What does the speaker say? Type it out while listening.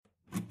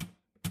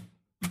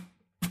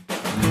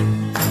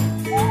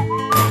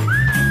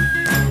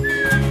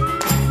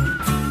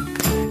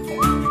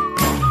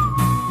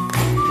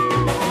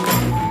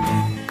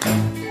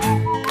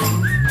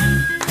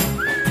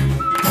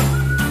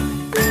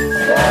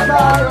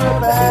by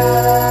your bed.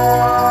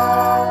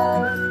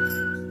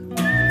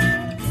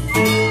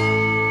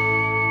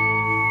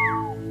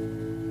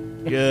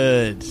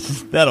 Good.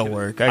 That'll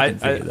work. I can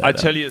figure that I out.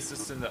 tell you a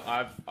system that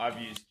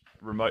I've used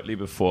remotely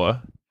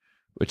before,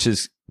 which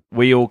is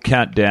we all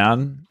count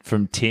down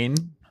from 10.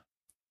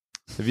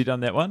 Have you done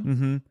that one?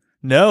 Mm-hmm.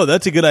 No,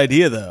 that's a good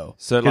idea though.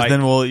 So, because like-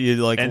 then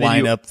you and then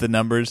line you- up the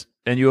numbers.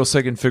 And you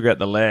also can figure out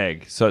the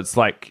lag. So it's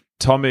like,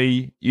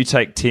 Tommy, you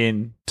take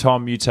 10.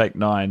 Tom, you take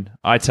 9.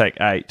 I take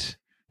 8.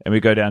 And we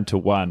go down to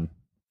 1.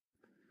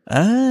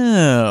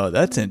 Oh,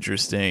 that's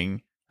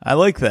interesting. I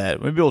like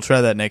that. Maybe we'll try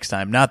that next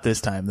time. Not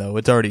this time, though.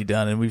 It's already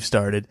done, and we've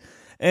started.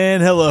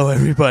 And hello,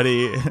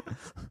 everybody.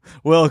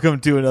 Welcome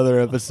to another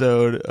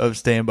episode of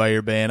Stand By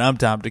Your Band. I'm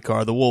Tom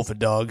Dakar, the Wolf of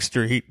Dog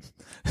Street.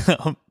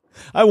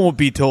 I won't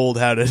be told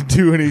how to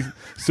do any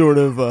sort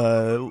of,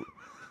 I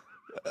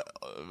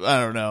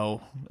don't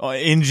know,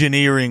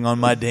 engineering on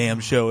my damn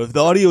show. If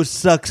the audio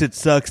sucks, it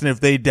sucks, and if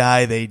they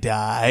die, they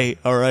die.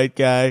 All right,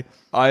 guy?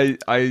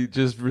 I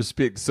just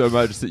respect so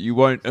much that you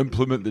won't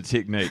implement the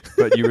technique,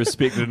 but you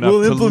respect it enough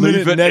We'll to implement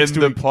leave it it next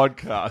in the week.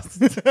 podcast.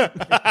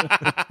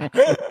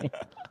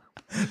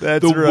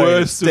 That's The right.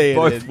 worst Stay of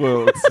in both it.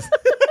 worlds.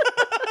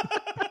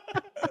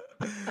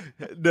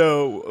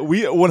 No,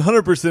 we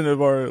 100%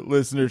 of our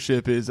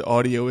listenership is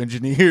audio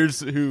engineers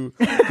who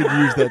could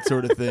use that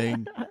sort of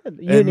thing.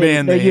 And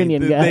man, they're they,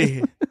 union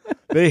guys.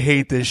 they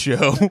hate this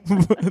show.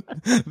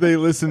 They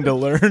listen to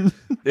learn.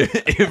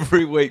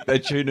 Every week they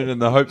tune in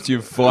the hopes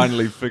you've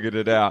finally figured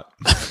it out.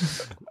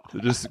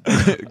 Just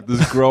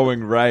this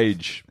growing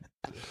rage.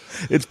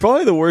 It's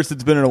probably the worst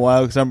it's been in a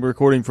while because I'm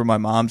recording from my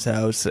mom's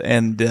house,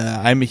 and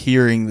I'm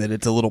hearing that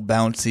it's a little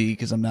bouncy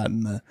because I'm not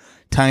in the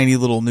tiny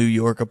little New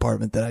York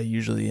apartment that I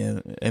usually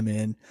am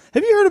in.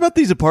 Have you heard about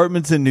these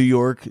apartments in New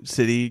York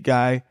City,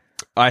 Guy?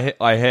 I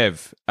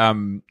have. They're,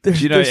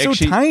 you know, they're so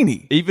actually,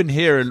 tiny. even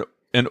here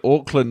in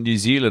Auckland, New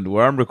Zealand,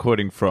 where I'm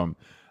recording from,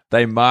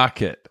 they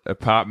market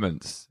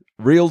apartments.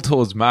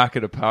 Realtors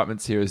market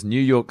apartments here as New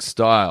York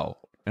style.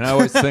 And I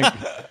always think,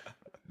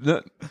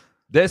 no,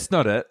 that's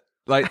not it.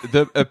 Like,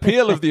 the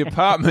appeal of the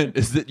apartment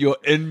is that you're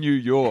in New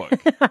York.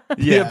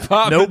 Yeah, The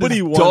apartment nobody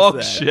is wants dog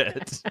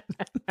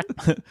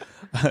that.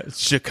 shit.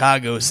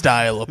 Chicago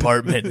style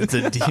apartment.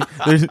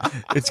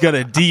 It's got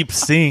a deep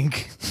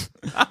sink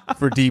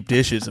for deep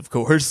dishes, of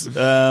course.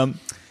 I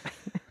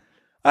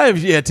have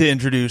yet to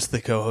introduce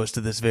the co-host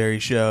of this very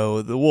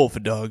show, the Wolf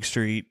of Dog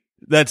Street.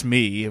 That's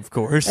me, of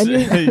course.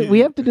 And we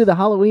have to do the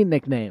Halloween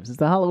nicknames. It's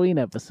the Halloween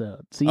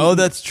episode. So Oh,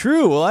 that's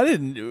true. Well, I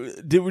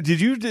didn't. Did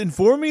you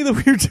inform me that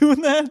we were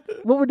doing that?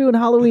 well, we're doing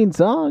Halloween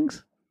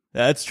songs.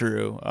 That's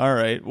true. All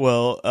right.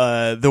 Well,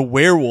 the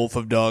Werewolf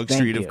of Dog Thank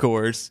Street, you. of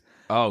course.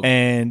 Oh,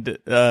 And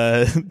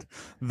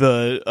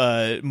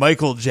the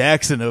Michael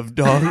Jackson of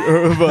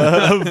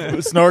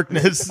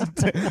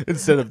snarkness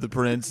instead of the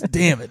Prince.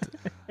 Damn it!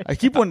 I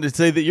keep wanting to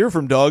say that you're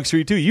from Dog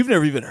Street too. You've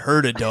never even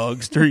heard of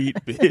Dog Street,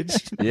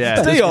 bitch.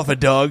 Yeah, Stay this- off of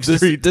Dog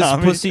Street, this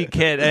Tommy.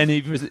 pussycat and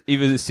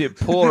even set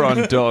paw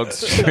on Dog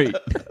Street.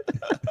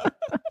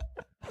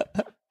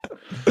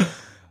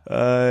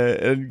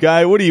 And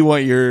Guy, what do you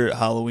want your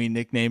Halloween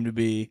nickname to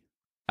be?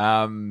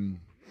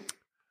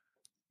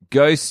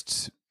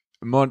 Ghost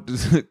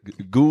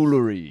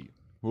Montgoolery.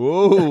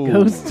 Whoa.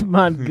 Ghost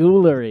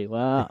Montgoolery.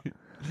 Wow.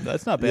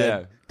 That's not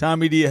bad. Yeah.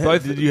 Tommy,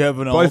 did you have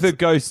an both alt? a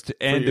ghost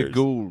and a yours?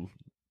 ghoul?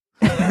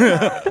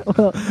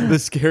 The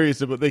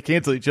scariest, but they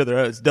cancel each other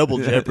out. It's double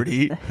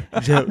jeopardy,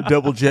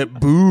 double jet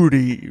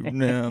booty.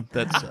 No,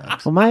 that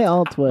sucks. Well, my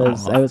alt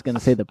was, I was going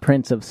to say the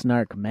Prince of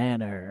Snark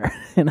Manor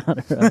in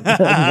honor of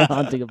the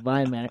haunting of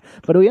Vine Manor.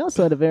 But we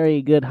also had a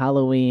very good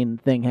Halloween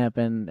thing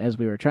happen as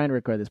we were trying to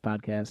record this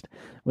podcast,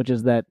 which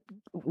is that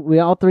we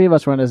all three of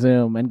us were on a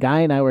Zoom, and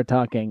Guy and I were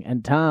talking,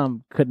 and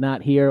Tom could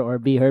not hear or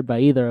be heard by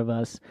either of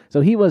us.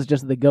 So he was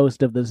just the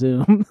ghost of the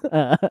Zoom,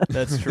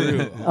 That's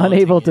true.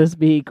 unable to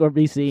speak or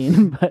be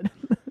seen.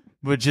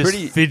 but just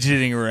Pretty-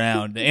 fidgeting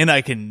around, and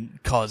I can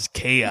cause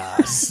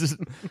chaos.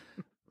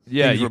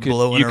 Yeah, Things you were could,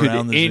 blowing you could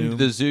around the end Zoom.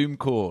 the Zoom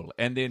call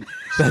and then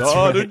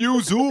start a new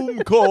Zoom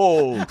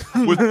call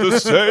with the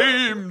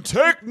same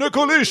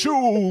technical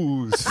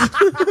issues.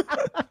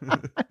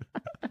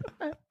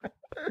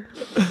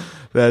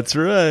 That's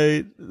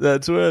right.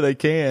 That's what I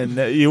can.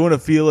 You want to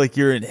feel like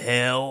you're in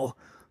hell?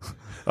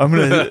 I'm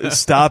gonna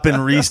stop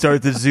and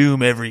restart the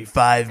Zoom every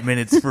 5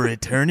 minutes for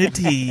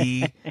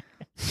eternity.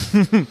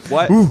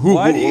 Why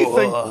do you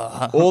think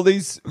all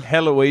these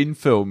Halloween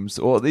films,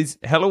 or these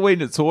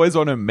Halloween, it's always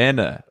on a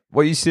manor?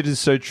 What you said is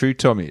so true,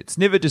 Tommy. It's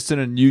never just in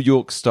a New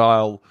York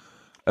style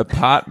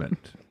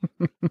apartment.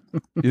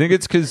 You think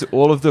it's because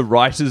all of the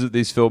writers of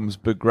these films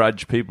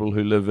begrudge people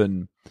who live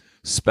in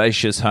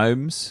spacious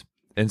homes?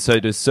 And so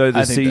to sow I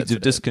the think seeds that's of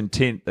it.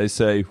 discontent, they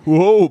say,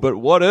 whoa, but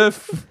what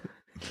if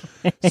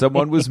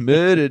someone was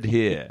murdered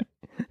here?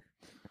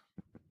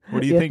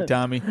 What do you think,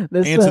 Tommy?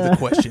 This, Answer the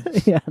question.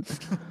 Yeah.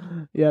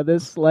 Yeah,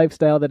 this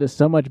lifestyle that is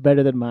so much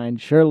better than mine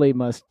surely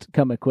must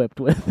come equipped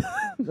with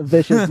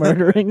vicious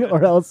murdering,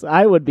 or else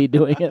I would be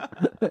doing it.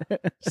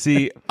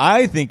 See,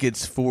 I think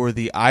it's for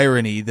the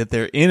irony that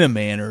they're in a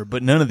manor,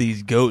 but none of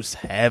these ghosts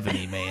have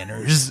any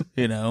manners,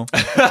 you know?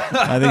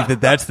 I think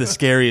that's the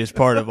scariest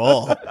part of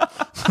all.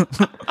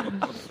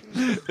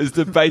 Is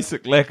the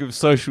basic lack of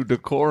social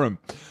decorum.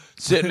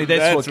 Certainly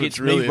that's what gets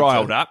really me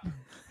riled up.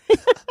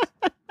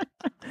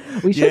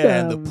 We should,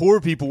 and the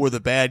poor people were the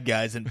bad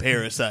guys in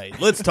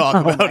Parasite. Let's talk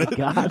about it.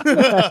 God.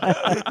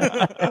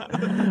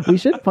 We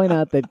should point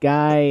out that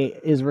Guy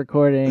is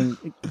recording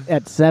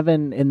at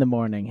 7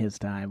 a.m. his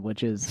time,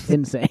 which is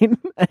insane,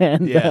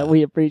 and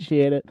we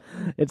appreciate it.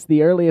 It's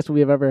the earliest we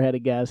have ever had a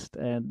guest,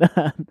 and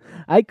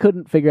I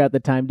couldn't figure out the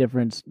time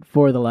difference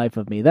for the life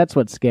of me. That's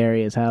what's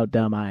scary, is how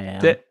dumb I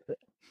am.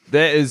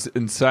 That is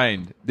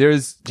insane.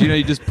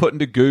 You just put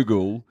into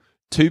Google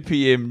 2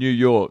 p.m. New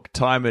York,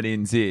 time at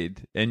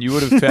NZ, and you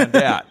would have found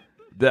out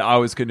that I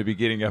was going to be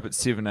getting up at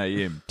 7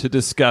 a.m. to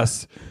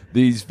discuss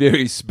these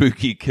very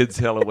spooky kids'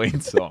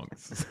 Halloween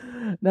songs.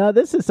 No,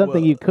 this is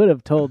something you could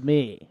have told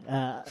me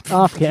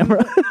off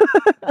camera.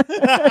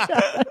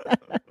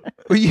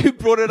 Well, you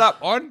brought it up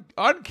on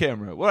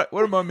camera. What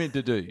am I meant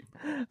to do?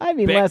 I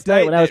mean, last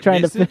night when I was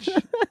trying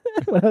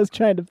when I was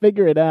trying to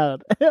figure it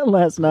out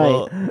last night.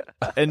 Well,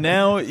 and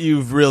now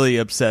you've really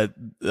upset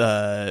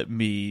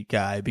me,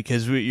 Guy,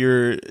 because what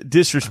you're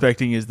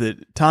disrespecting is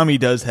that Tommy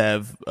does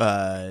have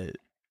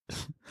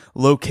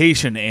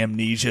location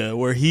amnesia,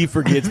 where he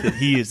forgets that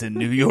he is in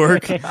New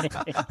York.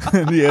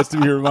 And he has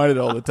to be reminded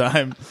all the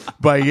time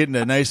by getting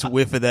a nice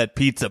whiff of that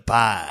pizza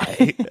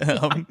pie.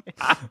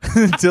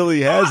 Until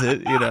he has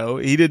it,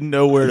 he didn't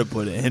know where to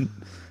put it in.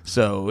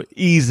 So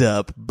ease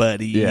up,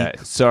 buddy. Yeah,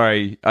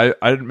 sorry. I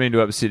didn't mean to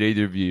upset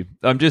either of you.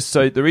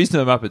 The reason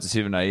I'm up at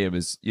 7 a.m.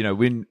 is,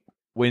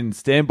 when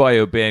Stand By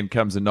Your Band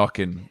comes a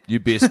knocking, you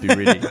best be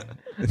ready.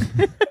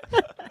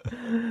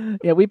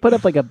 Yeah, we put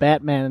up like a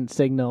Batman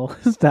signal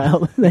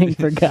style thing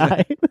for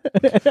Guy.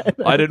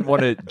 I didn't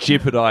want to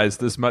jeopardize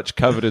this much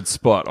coveted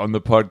spot on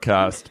the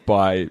podcast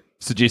by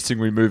suggesting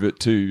we move it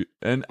to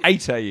an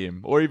 8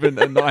 a.m. or even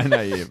a 9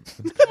 a.m.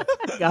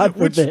 God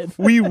forbid. Which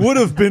we would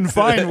have been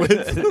fine with.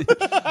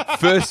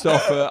 First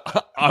offer,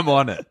 I'm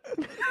on it.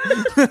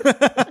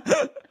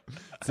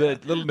 It's a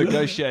little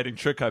negotiating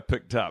trick I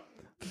picked up.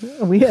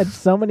 We had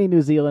so many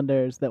New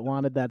Zealanders that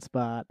wanted that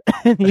spot,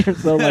 and you're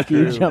so lucky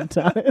you jumped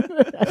on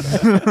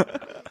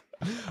it.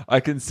 I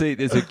can see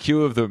there's a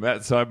queue of them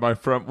outside my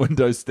front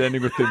window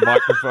standing with their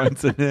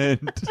microphones in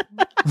hand.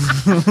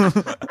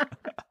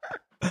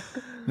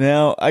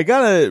 Now, I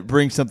got to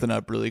bring something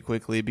up really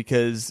quickly,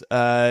 because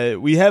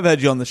we have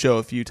had you on the show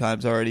a few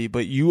times already,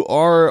 but you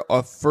are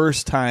a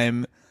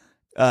first-time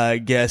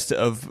guest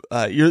of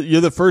you're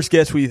the first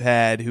guest we've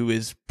had who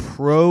is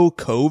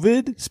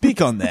pro-COVID.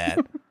 Speak on that.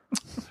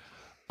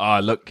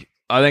 Look,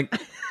 I think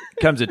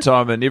comes a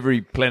time in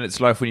every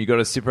planet's life when you got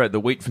to separate the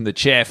wheat from the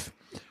chaff.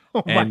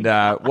 And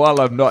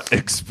while I'm not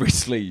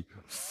expressly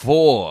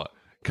for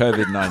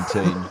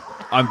COVID-19,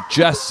 I'm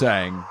just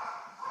saying,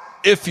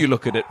 if you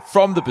look at it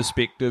from the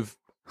perspective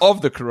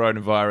of the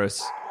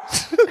coronavirus,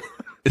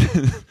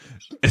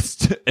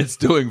 it's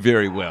doing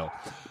very well.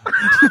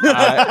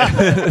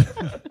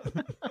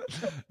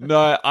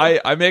 No,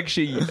 I'm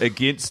actually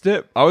against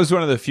it. I was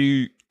one of the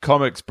few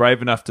comics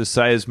brave enough to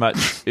say as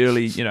much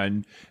early,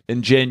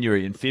 in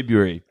January and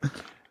February.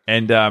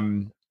 And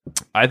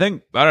I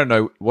don't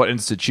know what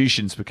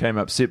institutions became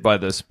upset by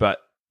this, but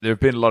there have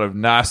been a lot of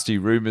nasty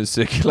rumors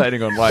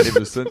circulating online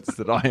ever since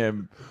that I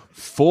am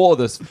for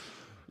this,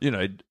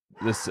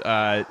 this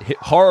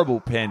horrible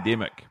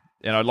pandemic.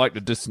 And I'd like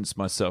to distance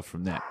myself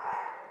from that.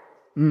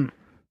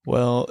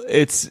 Well,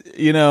 it's,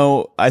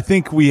 I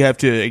think we have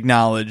to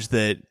acknowledge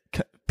that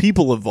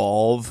people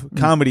evolve,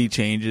 comedy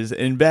changes,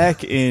 and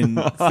back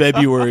in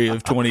February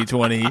of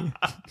 2020,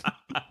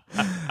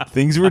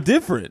 things were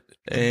different,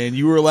 and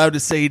you were allowed to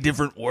say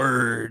different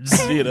words,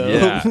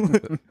 Yeah,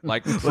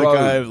 like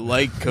I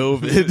like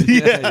COVID.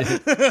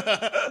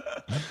 Yeah.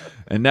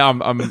 And now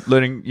I'm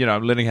learning,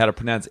 I'm learning how to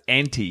pronounce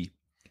anti.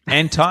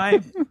 I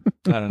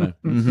don't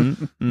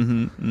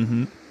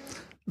know.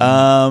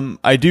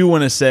 I do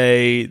want to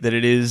say that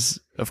it is,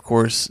 of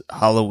course,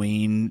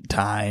 Halloween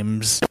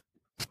times.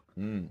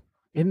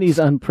 In these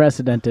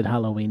unprecedented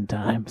Halloween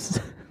times.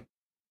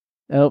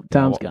 Oh,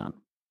 Tom's gone.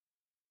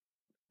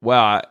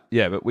 Well,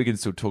 yeah, but we can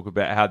still talk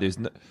about how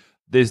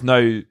there's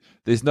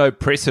no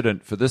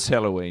precedent for this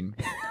Halloween.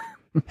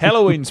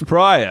 Halloween's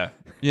prior,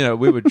 we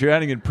were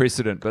drowning in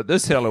precedent, but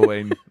this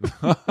Halloween,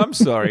 I'm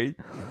sorry,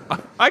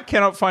 I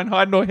cannot find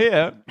hide nor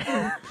hair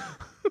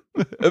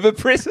of a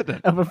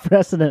precedent. Of a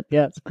precedent,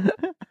 yes.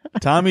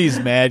 Tommy's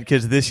mad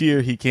because this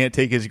year he can't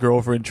take his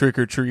girlfriend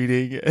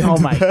trick-or-treating. Oh,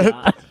 my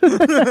God.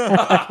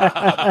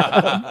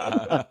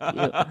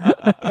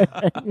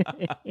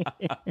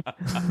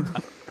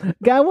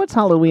 Guy, what's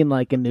Halloween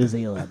like in New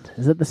Zealand?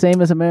 Is it the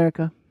same as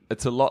America?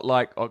 It's a lot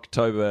like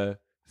October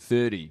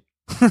 30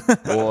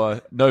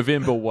 or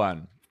November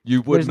 1.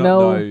 You would not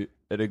know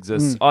it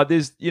exists.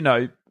 There's,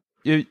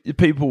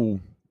 people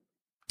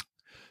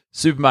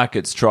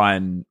supermarkets try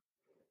and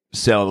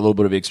sell a little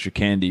bit of extra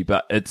candy,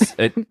 but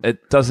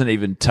it doesn't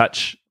even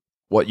touch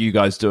what you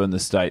guys do in the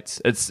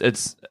States.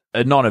 It's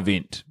a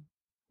non-event.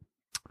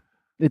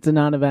 It's a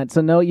non-event.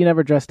 So no, you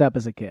never dressed up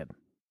as a kid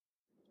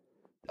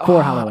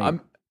for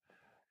Halloween.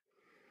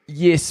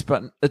 Yes,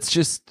 but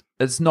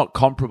it's not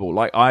comparable.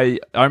 Like I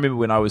remember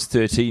when I was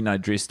 13, I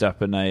dressed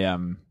up in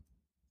a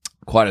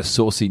quite a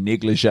saucy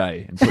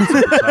negligee and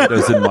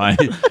put some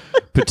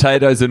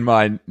potatoes in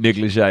my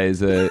negligee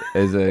as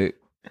a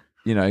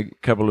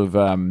couple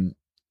of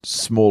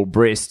small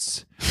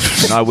breasts.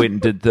 And I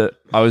went and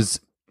I was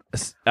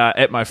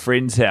at my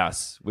friend's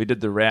house. We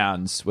did the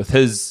rounds with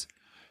his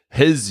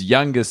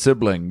younger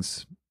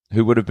siblings,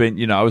 who would have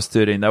been, I was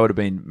 13, they would have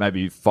been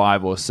maybe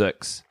 5 or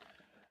 6.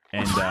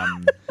 And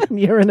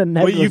you're in a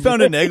negligee. Wait, you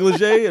found a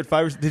negligee at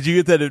 5? Did you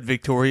get that at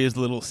Victoria's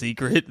Little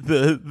Secret,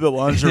 the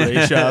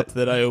lingerie shop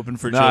that I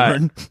opened for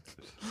children?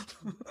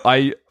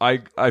 I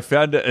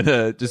found it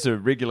in just a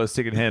regular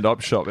secondhand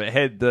op shop. It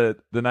had the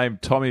name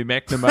Tommy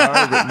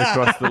McNamara written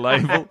across the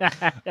label.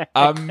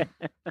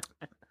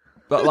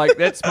 But like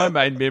that's my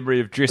main memory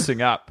of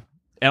dressing up.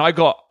 And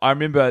I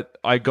remember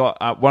I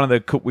got one of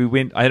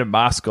the I had a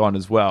mask on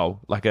as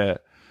well, like a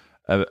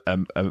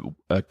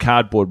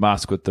cardboard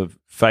mask with the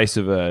face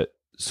of a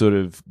sort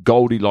of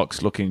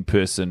Goldilocks looking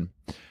person.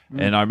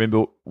 And I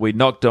remember we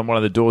knocked on one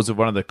of the doors of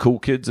one of the cool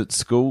kids at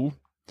school,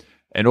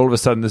 and all of a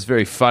sudden this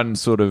very fun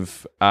sort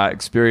of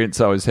experience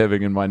I was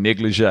having in my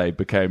negligee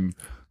became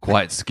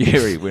quite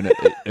scary when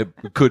it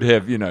could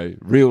have,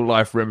 real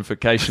life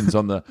ramifications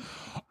on the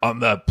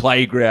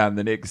playground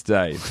the next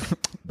day.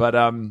 But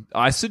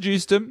I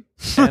seduced him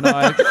and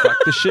I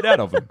fucked the shit out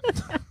of him.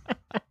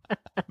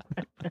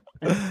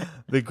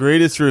 The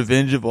greatest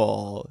revenge of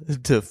all,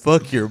 to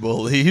fuck your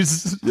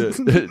bullies.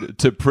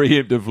 To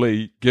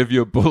preemptively give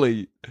your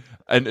bully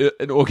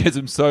an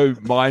orgasm so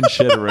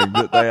mind-shattering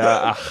that they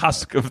are a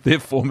husk of their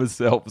former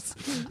selves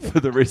for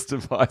the rest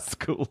of high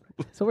school.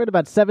 So we're at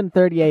about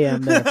 7:30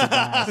 a.m. there.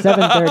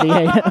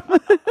 7:30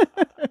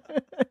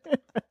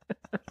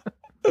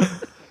 a.m.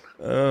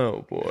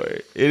 Oh, boy.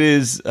 It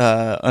is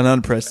an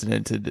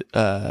unprecedented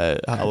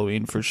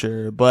Halloween for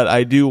sure. But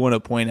I do want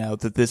to point out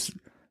that this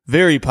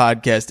very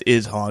podcast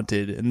is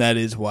haunted, and that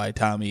is why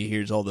Tommy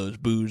hears all those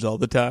boos all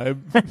the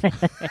time.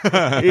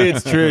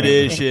 It's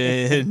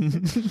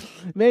tradition.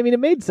 I mean, it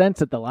made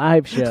sense at the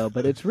live show,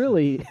 but it's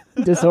really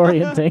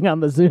disorienting on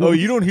the Zoom. Oh,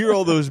 you don't hear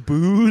all those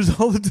boos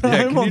all the time?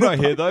 Yeah, can you not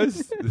hear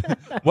those?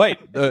 Wait,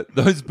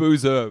 those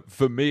boos are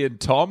for me and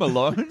Tom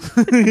alone?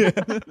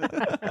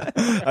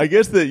 I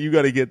guess that you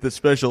got to get the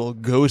special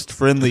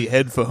ghost-friendly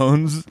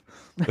headphones.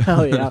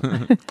 Oh yeah.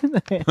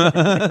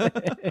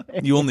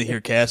 You only hear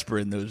Casper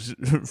in those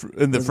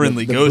in the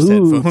friendly the ghost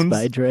Boobs headphones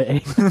by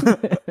Dre.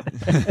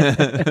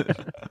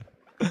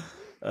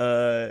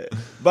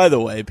 By the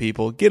way,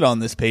 people, get on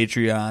this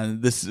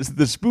Patreon. This is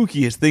the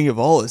spookiest thing of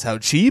all is how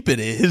cheap it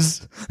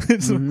is.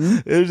 There's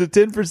a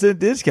 10%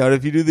 discount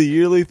if you do the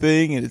yearly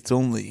thing, and it's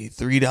only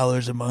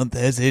 $3 a month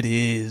as it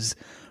is.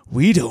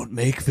 We don't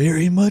make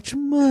very much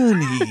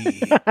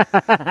money.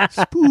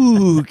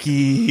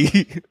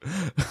 Spooky.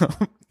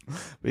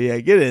 But yeah,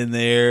 get in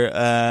there.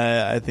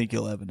 I think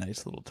you'll have a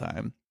nice little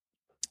time.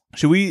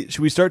 Should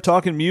we start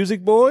talking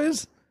music,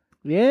 boys?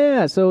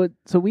 Yeah, so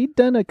we've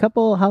done a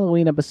couple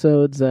Halloween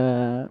episodes.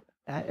 I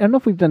don't know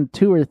if we've done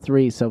 2 or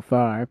 3 so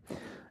far,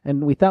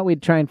 and we thought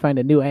we'd try and find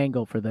a new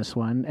angle for this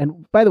one.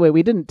 And by the way,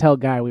 we didn't tell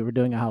Guy we were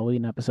doing a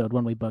Halloween episode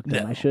when we booked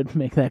him. I should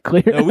make that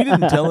clear. No, we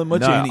didn't tell him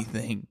much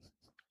anything.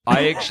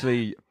 I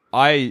actually,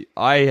 I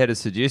had a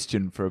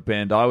suggestion for a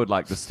band I would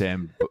like to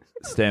stand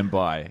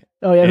by.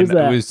 Oh yeah, who's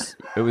that?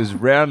 It was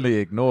roundly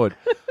ignored.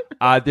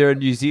 They're a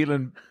New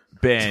Zealand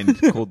band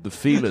called the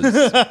Feelers.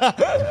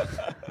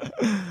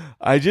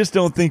 I just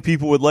don't think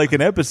people would like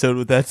an episode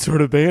with that sort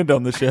of band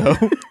on the show.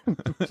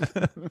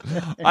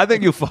 I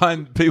think you'll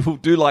find people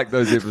do like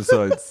those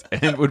episodes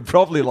and would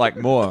probably like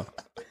more.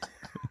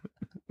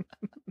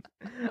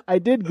 I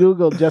did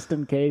Google just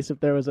in case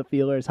if there was a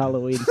Feelers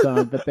Halloween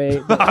song, but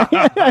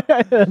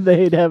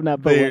they'd have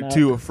not put They're one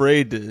too out.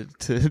 afraid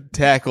to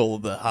tackle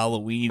the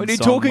Halloween What are you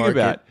song talking market.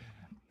 about?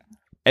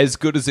 As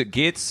Good as It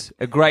Gets,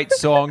 a great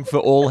song for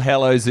All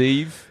Hallows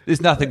Eve.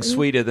 There's nothing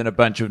sweeter than a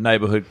bunch of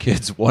neighborhood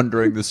kids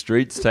wandering the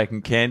streets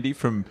taking candy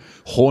from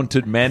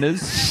haunted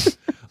manors.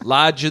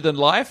 Larger than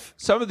life.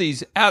 Some of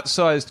these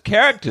outsized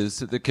characters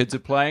that the kids are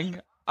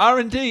playing are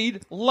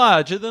indeed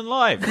larger than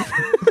life.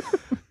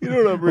 You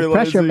know what I'm realizing?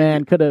 Pressure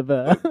Man could have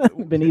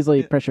been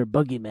easily Pressure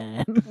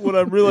Boogeyman. What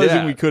I'm realizing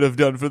Yeah. we could have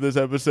done for this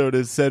episode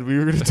is said we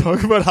were going to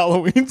talk about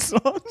Halloween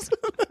songs.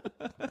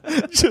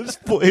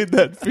 Just played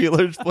that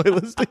Feelers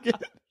playlist again.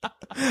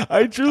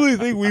 I truly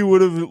think we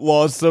would have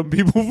lost some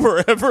people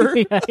forever.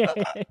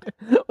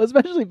 Well,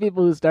 especially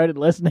people who started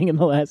listening in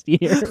the last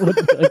year. Would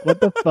be like,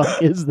 what the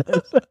fuck is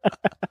this?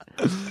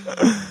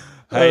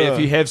 Hey, if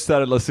you have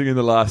started listening in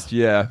the last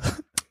year,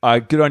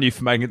 good on you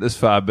for making it this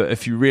far, but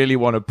if you really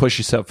want to push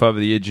yourself over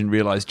the edge and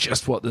realize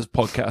just what this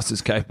podcast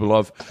is capable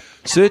of,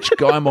 search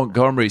Guy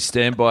Montgomery,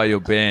 Stand By Your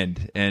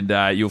Band, and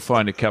you'll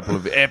find a couple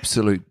of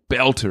absolute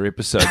belter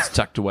episodes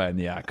tucked away in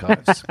the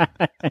archives.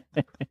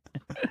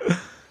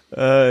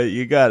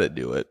 You got to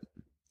do it.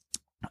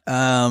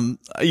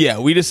 Yeah,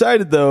 we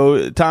decided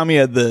though, Tommy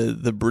had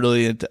the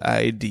brilliant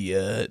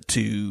idea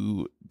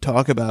to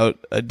talk about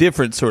a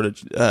different sort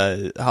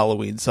of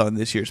Halloween song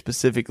this year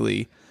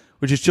specifically,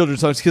 which is children's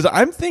songs. Because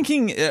I'm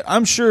thinking,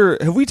 I'm sure,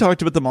 have we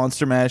talked about the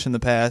Monster Mash in the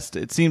past?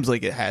 It seems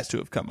like it has to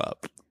have come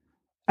up.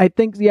 I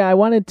think, yeah, I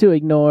wanted to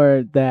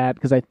ignore that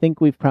because I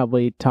think we've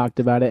probably talked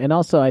about it. And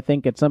also, I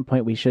think at some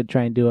point we should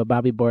try and do a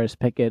Bobby Boris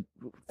Pickett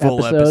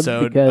full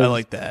episode. I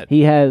like that.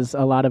 He has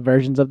a lot of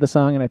versions of the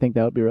song, and I think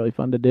that would be really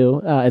fun to do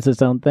as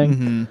its own thing.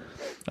 Mm-hmm.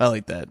 I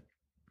like that.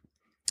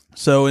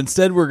 So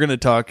instead, we're going to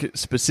talk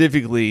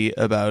specifically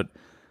about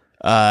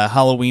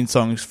Halloween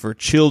songs for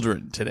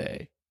children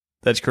today.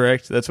 That's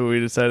correct? That's what we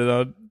decided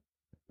on?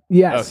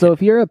 Yeah, Okay. So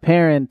if you're a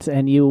parent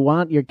and you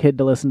want your kid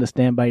to listen to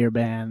Stand By Your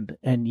Band,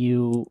 and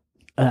you...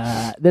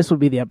 this would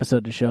be the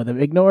episode to show them.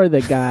 Ignore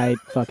the guy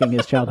fucking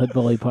his childhood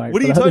bully part.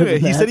 What are you But talking other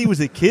about? than He that- said he was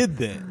a kid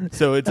then,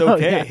 so it's Oh,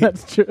 okay. yeah,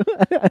 that's true.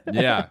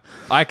 Yeah,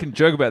 I can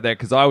joke about that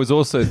because I was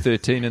also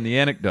 13 in the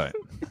anecdote.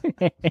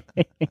 The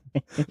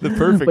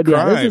perfect But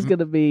yeah, crime. this is going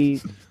to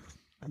be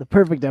the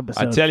perfect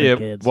episode I tell for you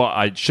kids. what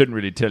I shouldn't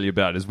really tell you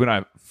about is when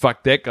I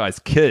fucked that guy's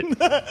kid.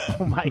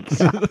 Oh my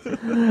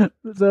god!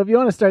 So if you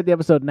want to start the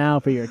episode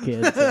now for your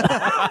kids,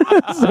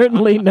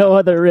 certainly no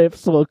other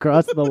riffs will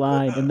cross the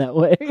line in that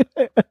way.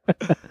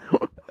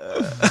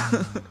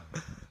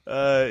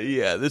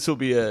 Yeah, this will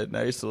be a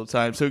nice little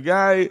time. So,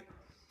 Guy,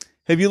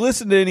 have you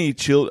listened to any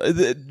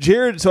children?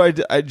 Jared, so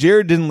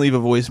Jared didn't leave a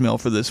voicemail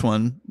for this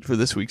one, for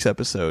this week's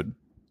episode.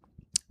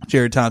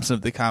 Jared Thompson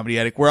of the Comedy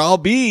Attic, where I'll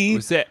be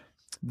Was that?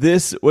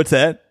 what's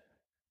that?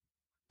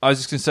 I was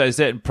just going to say, is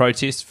that in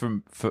protest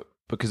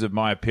because of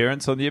my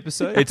appearance on the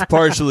episode? It's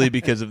partially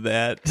because of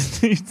that.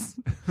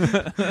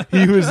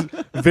 He was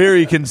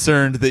very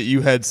concerned that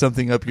you had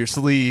something up your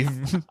sleeve.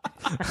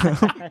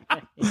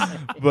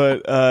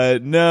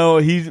 But no,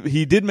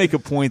 he did make a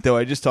point though.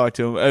 I just talked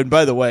to him, and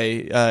by the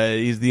way,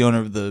 he's the owner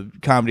of the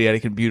Comedy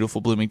Attic in beautiful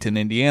Bloomington,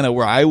 Indiana,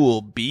 where I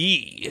will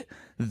be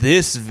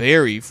this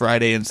very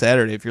Friday and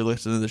Saturday. If you're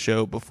listening to the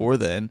show before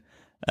then,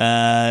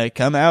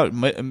 come out.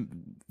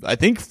 I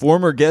think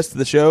former guest of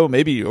the show,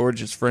 maybe, or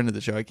just friend of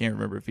the show. I can't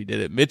remember if he did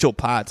it. Mitchell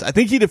Potts. I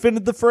think he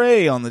defended the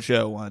Fray on the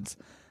show once.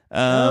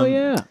 Oh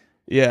yeah.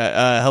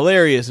 Yeah,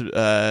 hilarious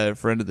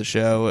friend of the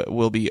show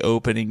will be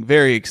opening.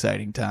 Very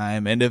exciting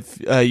time. And if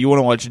you want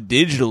to watch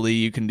digitally,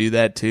 you can do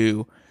that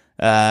too.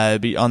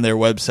 Be on their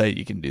website,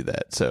 you can do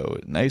that. So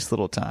nice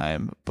little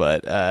time.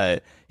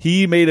 But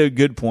he made a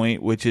good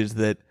point, which is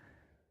that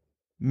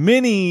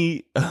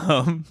many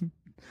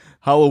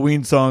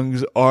Halloween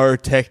songs are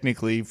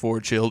technically for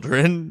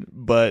children,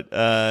 but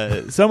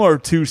some are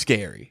too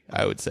scary,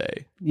 I would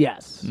say.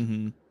 Yes.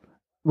 Mm-hmm.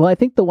 Well, I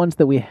think the ones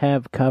that we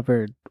have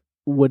covered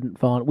wouldn't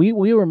fall. We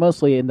were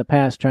mostly in the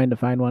past trying to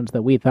find ones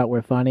that we thought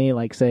were funny,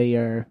 like say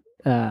your,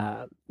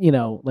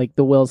 like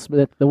the Will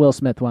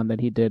Smith one that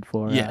he did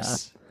for.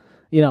 Yes.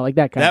 Like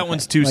that kind of That thing.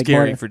 one's too Like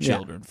scary more- for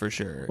children, for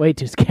sure. Way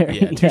too scary.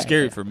 Yeah, too Yeah,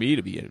 scary yeah. for me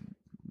to be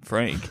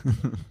frank.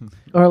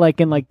 Or like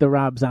in like the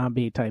Rob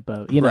Zombie type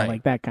of, Right.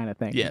 like that kind of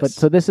thing. Yes. But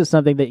so this is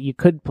something that you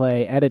could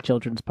play at a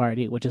children's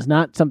party, which is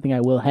not something I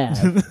will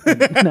have.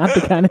 Not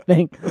the kind of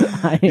thing.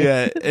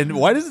 Yeah, and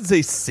why does it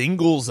say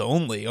singles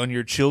only on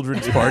your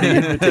children's party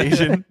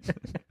invitation?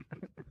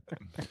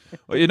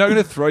 Well, you're not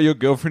going to throw your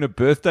girlfriend a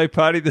birthday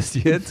party this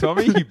year,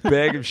 Tommy, you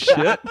bag of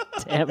shit?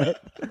 Damn it.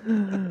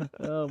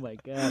 Oh my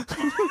god.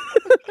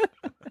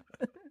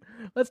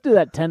 Let's do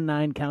that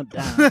 10-9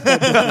 countdown.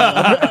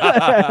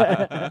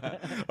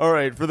 All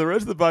right, for the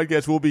rest of the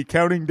podcast, we'll be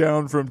counting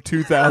down from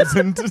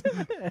 2000.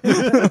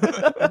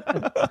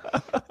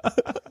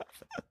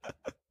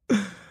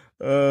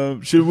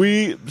 Should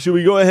we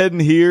go ahead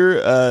and hear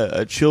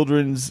a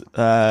children's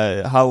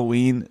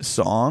Halloween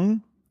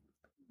song?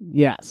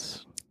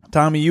 Yes.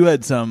 Tommy, you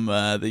had some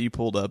that you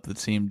pulled up that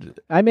seemed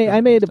I made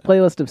a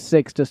playlist of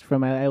 6 just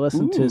from I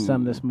listened to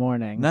some Ooh, this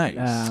morning. nice.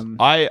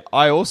 I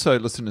also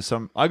listened to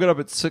some. I got up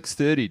at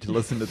 6:30 to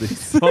listen to these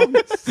songs.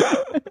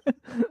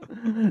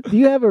 Do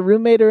you have a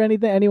roommate or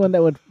anything? Anyone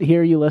that would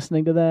hear you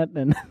listening to that?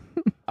 And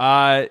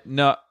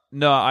No,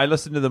 I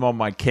listened to them on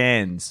my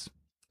cans.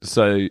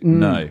 So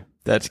no,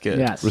 that's good.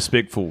 yes.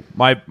 respectful.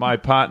 My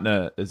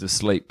partner is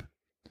asleep.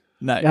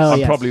 Nice. Oh, I'm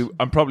yes.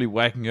 probably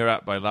waking her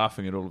up by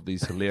laughing at all of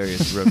these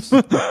hilarious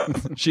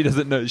riffs. She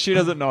doesn't know. She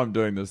doesn't know I'm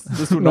doing this.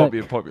 This will not be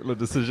a popular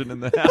decision in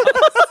the house.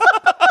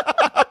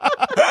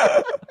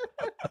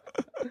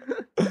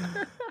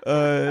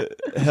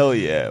 Hell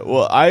yeah.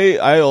 Well,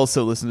 I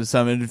also listened to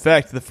some. And in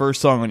fact, the first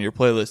song on your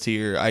playlist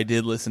here, I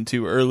did listen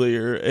to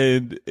earlier,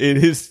 and it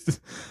is,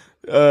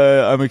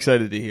 I'm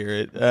excited to hear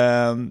it.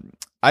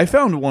 I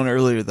found one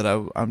earlier that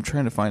I'm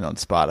trying to find on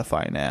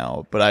Spotify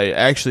now, but I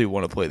actually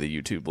want to play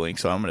the YouTube link,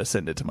 so I'm going to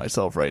send it to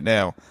myself right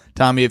now.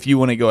 Tommy, if you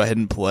want to go ahead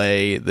and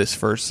play this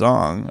first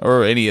song,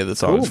 or any of the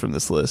songs from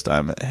this list,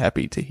 I'm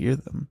happy to hear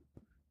them.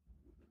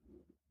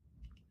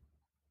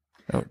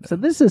 Oh, no. So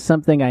this is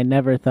something I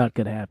never thought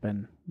could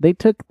happen. They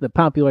took the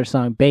popular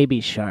song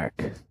Baby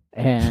Shark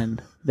and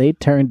they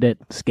turned it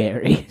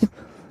scary.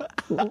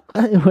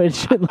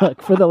 Which,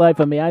 look, for the life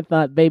of me, I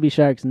thought Baby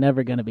Shark's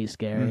never going to be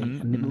scary.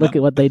 And look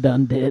at what they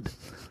done did.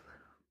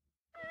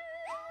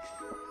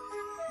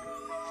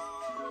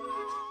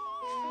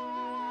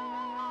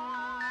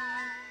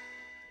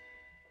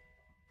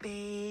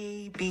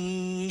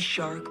 Baby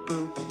shark,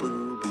 boo,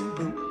 boo, boo,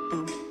 boo,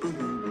 boo, boo,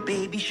 boo.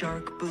 Baby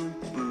shark, boo,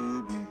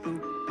 boo, boo, boo,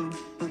 boo,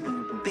 boo,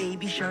 boo.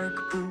 Baby shark,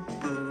 boo,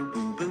 boo,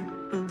 boo, boo,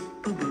 boo,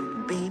 boo,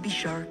 boo. Baby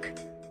shark.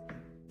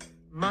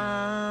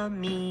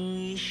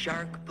 Mommy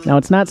shark, boo. Now,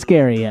 it's not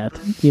scary yet,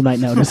 you might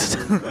notice.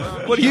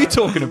 What are you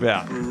talking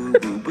about?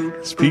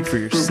 Speak for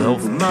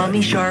yourself.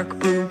 Mommy shark,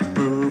 boo,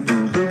 boo,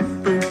 boo, boo,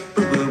 boo,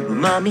 boo, boo.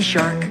 Mommy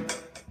shark.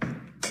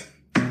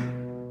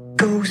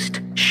 Ghost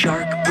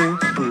shark, boo,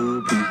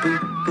 boo, boo, boo,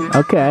 boo.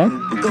 Okay.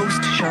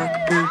 Ghost shark,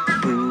 boo,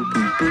 boo,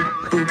 boo, boo,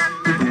 boo,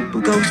 boo,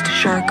 boo. Ghost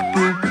shark,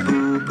 boo,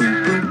 boo,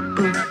 boo, boo,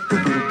 boo,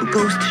 boo, boo.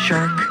 Ghost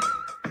shark.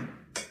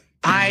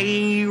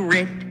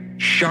 Pirate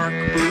shark,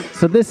 boo.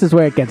 So this is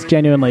where it gets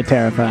genuinely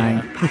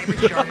terrifying. Pirate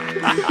shark.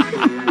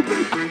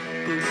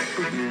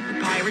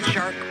 Pirate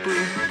shark,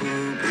 boo,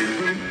 boo,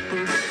 boo, boo,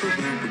 boo,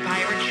 boo.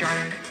 Pirate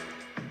shark.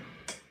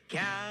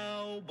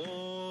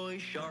 Cowboy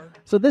shark.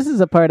 So this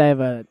is a part I have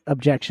an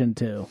objection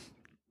to.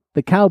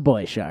 The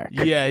cowboy shark.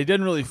 Yeah, it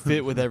doesn't really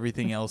fit with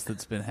everything else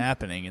that's been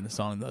happening in the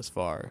song thus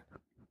far.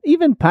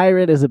 Even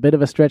pirate is a bit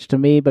of a stretch to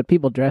me, but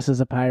people dress as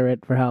a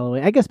pirate for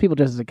Halloween. I guess people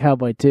dress as a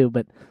cowboy too,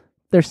 but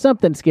there's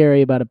something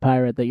scary about a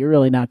pirate that you're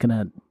really not going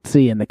to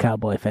see in the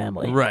cowboy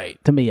family. Right.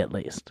 To me, at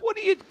least. What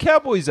do you?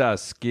 Cowboys are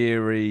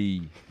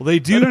scary. Well, they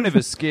They don't have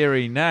a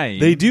scary name.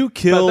 They do but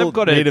kill they've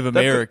got Native they've got-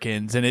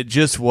 Americans, and it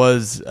just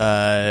was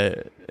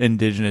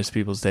Indigenous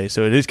Peoples Day,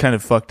 so it is kind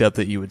of fucked up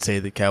that you would say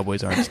the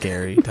Cowboys aren't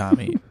scary,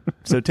 Tommy.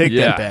 So take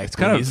Yeah, that back, it's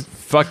kind please. of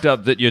fucked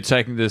up that you're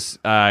taking this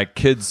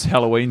kids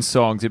Halloween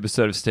songs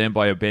episode of Stand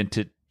By Your Band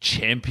to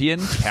champion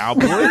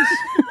Cowboys.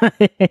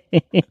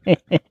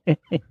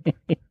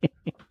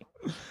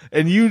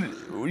 And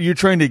you're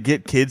trying to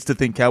get kids to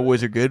think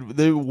cowboys are good.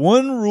 The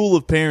one rule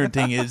of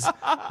parenting is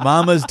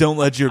mamas don't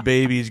let your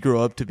babies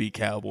grow up to be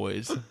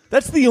cowboys.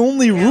 That's the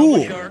only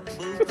rule. Shark,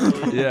 boo,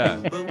 boo, Yeah.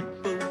 boo,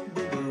 boo,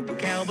 boo, boo.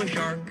 Cowboy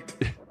shark.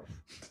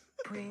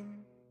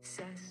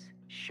 Princess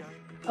shark.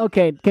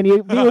 Okay, can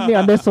you be with me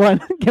on this one?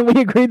 Can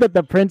we agree that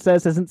the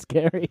princess isn't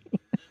scary?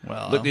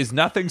 Well, Look, there's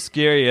nothing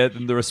scarier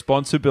than the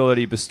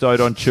responsibility bestowed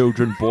on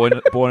children born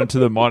into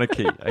the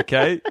monarchy.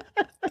 Okay,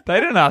 they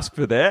didn't ask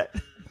for that.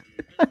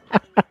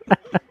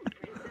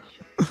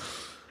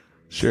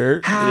 sure.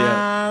 Yeah.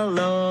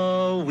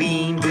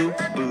 Halloween, boo,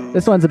 boo.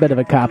 This one's a bit of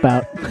a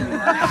cop-out.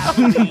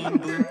 Halloween,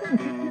 boo, boo,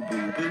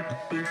 boo,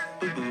 boo,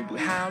 boo, boo, boo.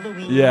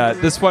 Halloween. Yeah,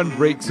 this one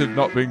reeks of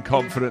not being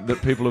confident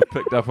that people have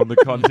picked up on the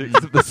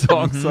context of the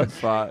song so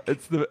far.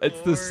 It's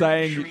the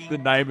saying the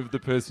name of the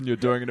person you're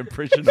doing an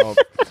impression of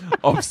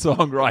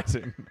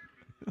songwriting.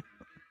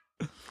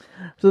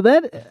 So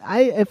that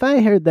if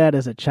I heard that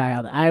as a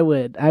child, I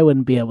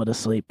wouldn't be able to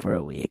sleep for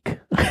a week.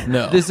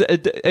 No.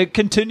 It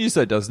continues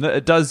though, doesn't it?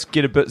 It does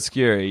get a bit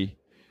scary.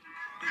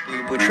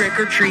 Boo, boo, trick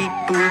or treat,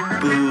 boo,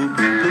 boo,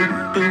 boo, boo,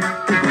 boo,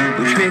 boo,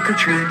 boo, trick or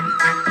treat.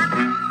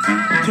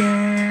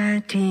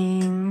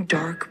 Getting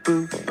dark,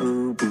 boo,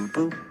 boo, boo,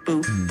 boo,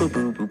 boo, boo,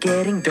 boo, boo.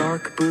 Getting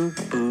dark, boo,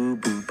 boo,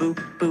 boo, boo,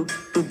 boo,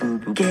 boo, boo,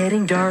 boo.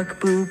 Getting dark,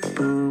 boo,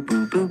 boo,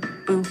 boo, boo,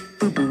 boo,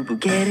 boo, boo, boo.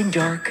 Getting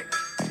dark.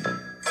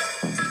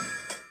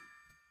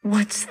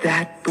 What's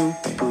that? Boo,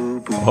 boo,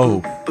 boo,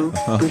 Oh, boo,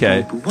 boo,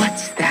 okay. boo, boo.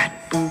 What's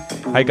that? Boo,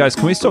 boo. Hey guys,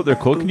 can we stop the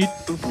record? Can you?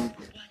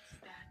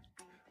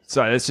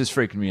 Sorry, that's just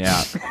freaking me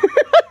out.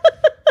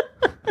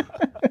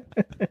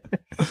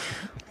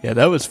 Yeah,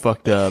 that was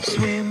fucked up.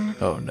 Swim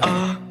Oh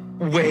no.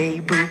 away,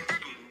 boo.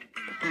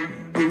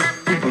 Boo,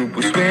 boo, boo,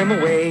 boo. Swim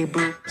away,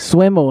 boo.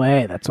 Swim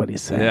away, that's what he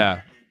said.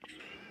 Yeah.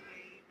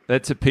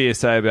 That's a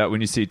PSA about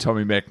when you see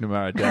Tommy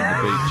McNamara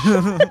down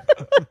the beach.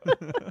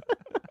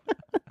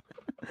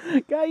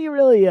 Guy, you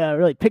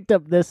really picked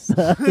up this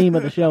theme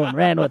of the show and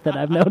ran with it,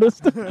 I've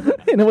noticed,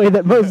 in a way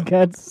that most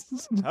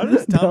cats How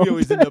does Tommy don't.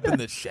 always end up in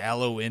the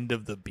shallow end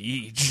of the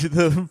beach?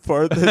 The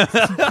farthest.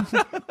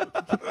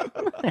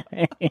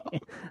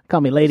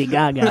 Call me Lady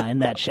Gaga in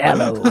that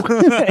shallow.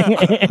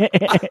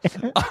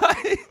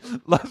 I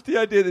love the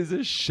idea there's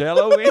a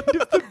shallow end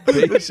of the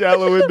the beach.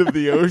 shallow end of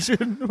the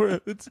ocean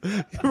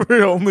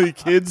where only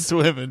kids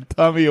swim, and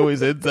Tommy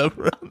always ends up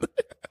around there.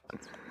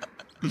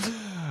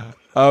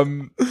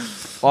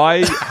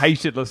 I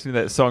hated listening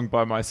to that song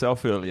by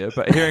myself earlier,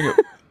 but hearing it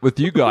with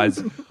you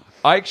guys,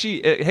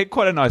 it had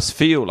quite a nice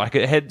feel. Like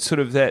it had sort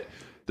of that,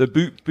 the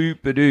boop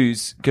boop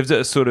badoos gives it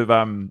a sort of,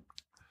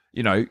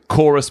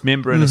 chorus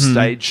member in a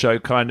stage show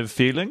kind of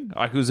feeling.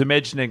 I was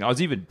imagining, I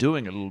was even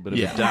doing a little bit of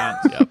a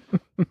dance. Yep.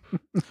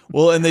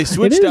 Well, and they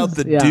switched out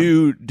the yeah.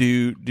 do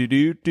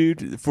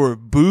for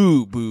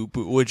boo, boo,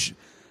 boo, which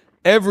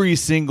every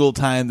single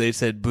time they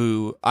said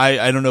boo,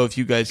 I don't know if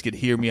you guys could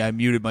hear me. I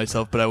muted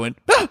myself, but I went,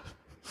 ah!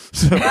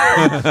 So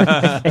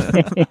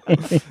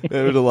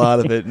there was a lot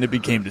of it, and it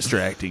became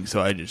distracting,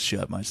 so I just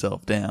shut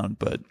myself down.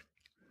 But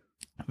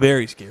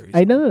very scary.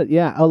 I know,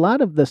 yeah, a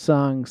lot of the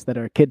songs that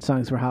are kid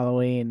songs for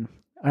Halloween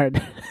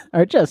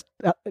are just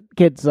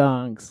kid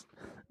songs,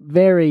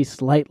 very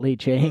slightly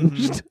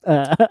changed.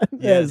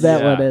 As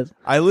that one is.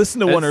 I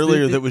listened to one That's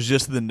earlier the- that was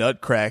just the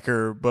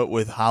Nutcracker, but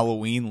with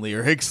Halloween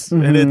lyrics,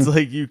 and it's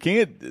like you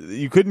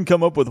couldn't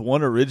come up with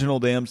one original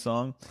damn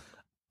song.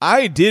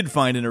 I did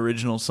find an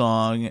original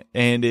song,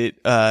 and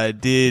it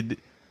did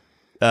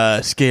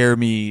scare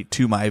me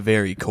to my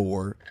very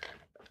core.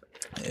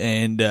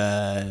 And do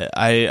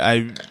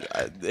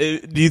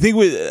you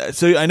think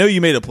so I know you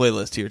made a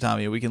playlist here,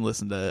 Tommy. We can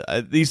listen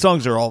to these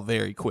songs are all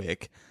very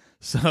quick.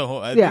 So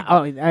I think,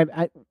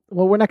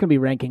 Well, we're not going to be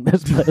ranking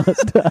this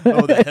playlist.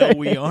 oh, the hell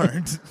we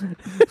aren't.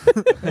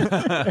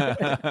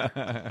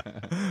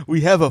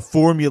 We have a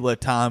formula,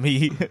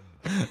 Tommy.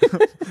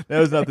 That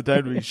was not the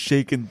time to be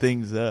shaking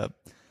things up.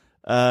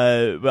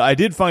 But I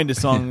did find a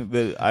song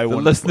that I The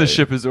wanted to play.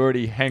 listenership is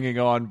already hanging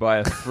on by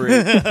a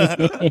thread.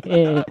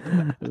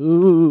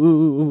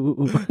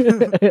 Ooh.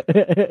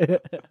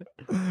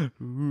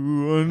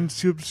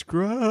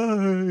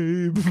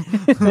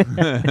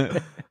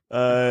 Unsubscribe.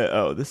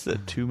 This is a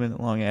 2-minute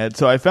long ad.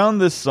 So I found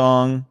this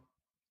song.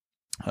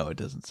 Oh, it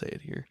doesn't say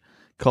it here.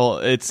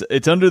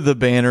 It's under the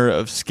banner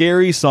of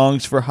Scary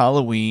Songs for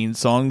Halloween,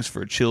 Songs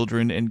for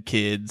Children and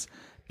Kids.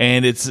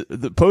 And it's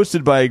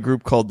posted by a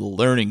group called The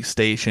Learning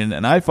Station,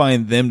 and I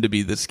find them to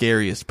be the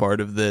scariest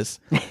part of this.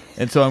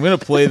 And so I'm going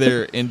to play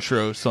their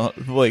intro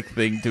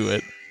thing to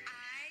it.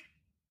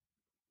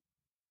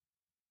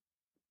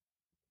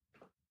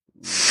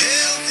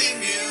 Healthy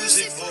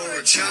music for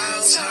a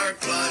child's heart,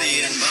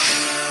 body, and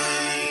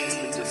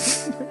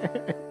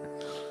mind.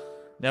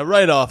 Now,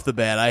 right off the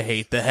bat, I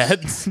hate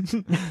that.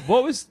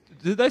 What was?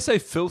 Did they say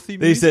filthy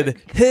They music?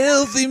 said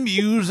healthy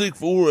music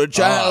for a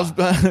child's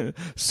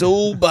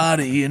soul,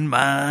 body, and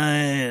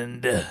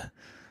mind. Yeah,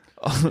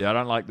 I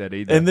don't like that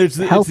either. And it's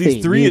Healthy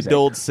these three music.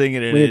 adults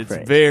singing it, and Weird it's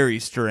phrase. very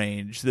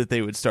strange that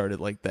they would start it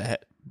like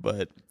that.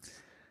 But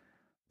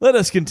let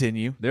us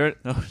continue. they're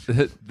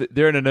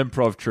they're in an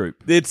improv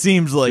troupe. It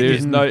seems like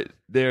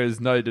There is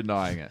no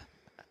denying it.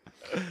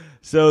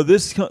 So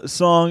this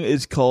song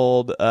is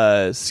called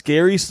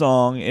Scary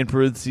Song, in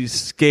parentheses,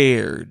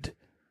 Scared.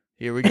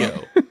 Here we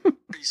go.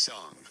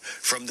 Song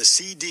from the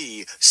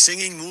CD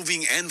Singing,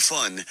 Moving, and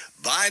Fun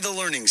by The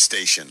Learning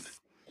Station.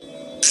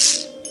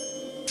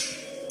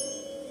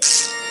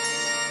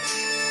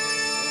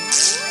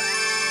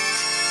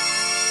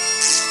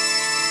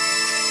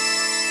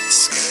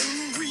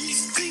 Scary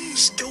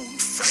things don't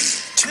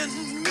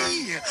frighten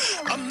me.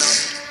 I'm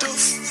not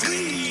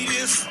afraid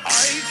if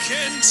I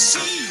can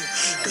see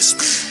the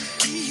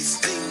spooky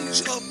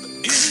things up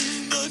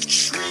in the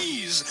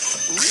trees,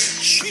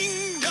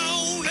 reaching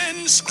down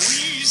and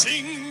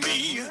squeezing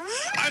me.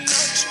 I'm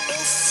not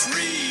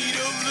afraid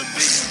of the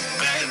big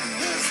bad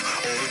wolf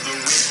or the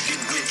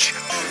wicked witch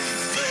of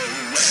the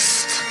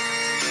west.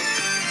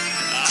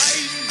 I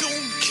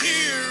don't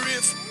care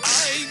if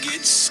I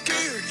get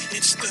scared.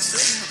 It's the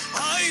thing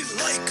I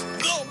like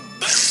the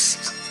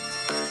best.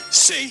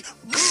 Say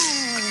boo.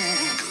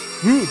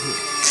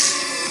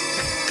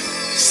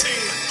 Say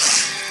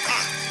ha ha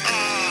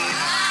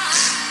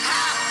ha.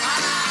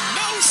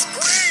 Now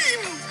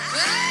scream.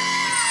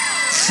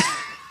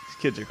 These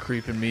kids are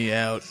creeping me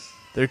out.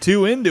 They're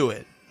too into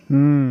it.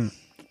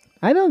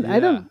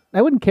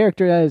 I wouldn't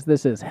characterize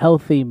this as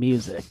healthy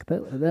music.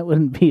 That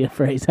wouldn't be a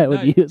phrase I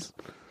would use.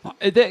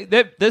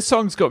 This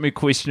song's got me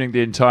questioning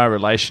the entire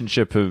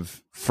relationship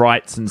of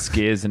frights and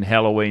scares and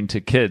Halloween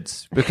to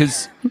kids,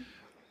 because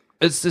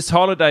it's this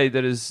holiday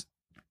that is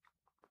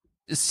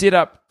set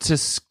up to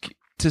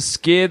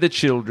scare the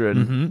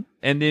children,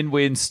 and then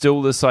we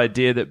instill this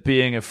idea that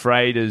being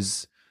afraid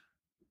is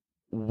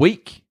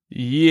weak.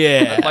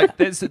 Yeah. Like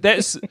that's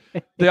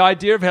the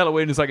idea of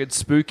Halloween is like it's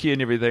spooky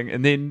and everything,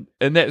 and then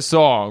in that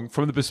song,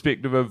 from the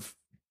perspective of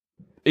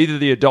either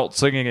the adult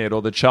singing it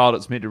or the child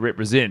it's meant to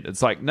represent,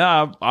 it's like,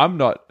 nah, I'm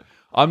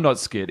not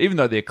scared, even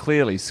though they're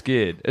clearly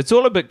scared. It's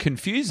all a bit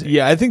confusing.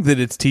 Yeah, I think that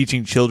it's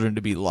teaching children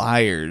to be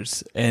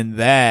liars, and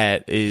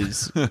that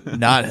is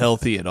not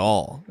healthy at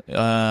all.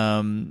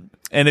 And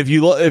if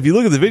you look at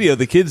the video,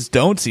 the kids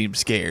don't seem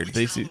scared.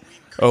 They see.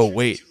 Oh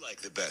wait, You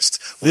like the best?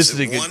 This Was is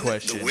a it good 1,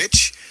 question. The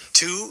witch,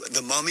 2,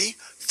 the mummy,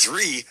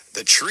 3,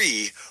 the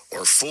tree,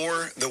 or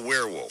 4, the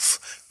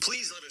werewolf?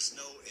 Please let us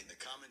know in the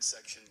comment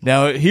section.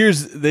 now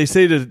they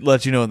say to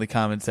let you know in the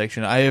comment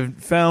section. I have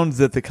found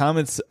that the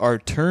comments are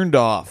turned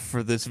off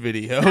for this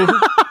video.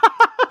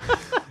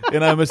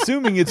 And I'm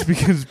assuming it's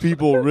because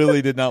people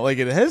really did not like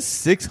it. It has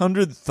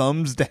 600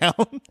 thumbs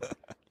down.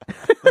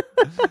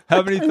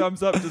 How many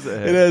thumbs up does it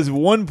have? It has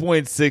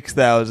 1.6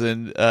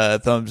 thousand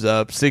thumbs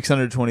up,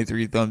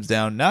 623 thumbs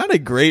down. Not a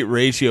great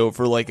ratio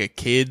for like a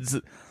kid's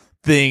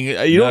thing.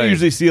 You No. don't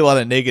usually see a lot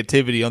of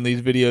negativity on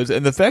these videos,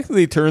 and the fact that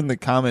they turn the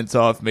comments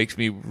off makes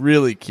me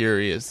really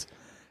curious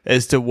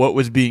as to what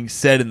was being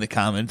said in the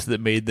comments that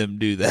made them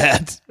do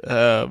that.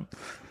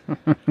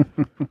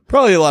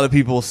 Probably a lot of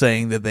people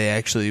saying that they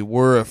actually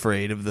were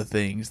afraid of the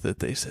things that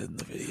they said in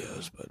the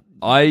videos, but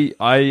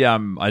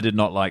I did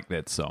not like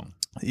that song.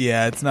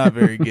 yeah, it's not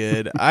very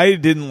good. I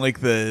didn't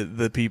like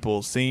the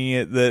people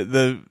singing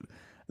it.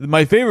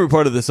 My favorite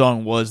part of the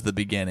song was the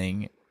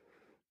beginning,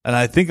 and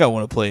I think I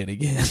want to play it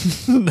again.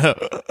 No,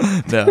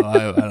 I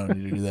don't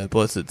need to do that.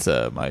 Plus, it's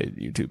my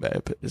YouTube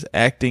app is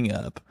acting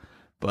up,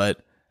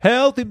 but.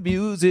 Healthy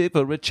music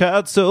for a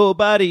child, soul,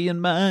 body,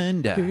 and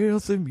mind.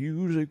 Healthy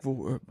music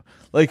for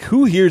like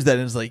who hears that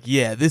and is like,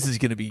 yeah, this is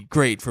gonna be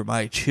great for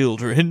my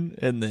children,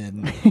 and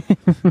then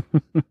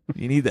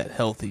you need that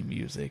healthy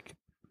music.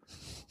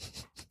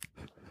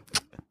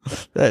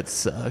 That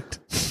sucked.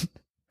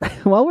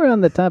 While we're on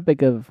the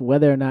topic of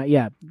whether or not,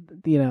 the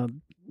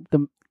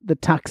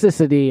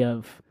toxicity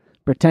of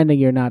pretending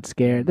you're not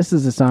scared, this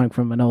is a song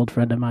from an old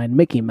friend of mine,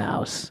 Mickey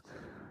Mouse,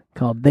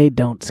 called "They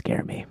Don't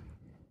Scare Me."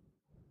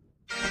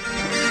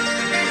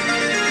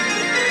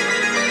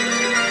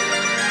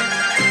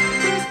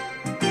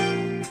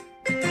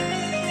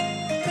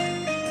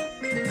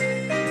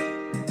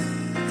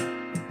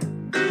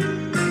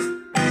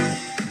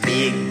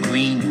 Big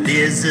green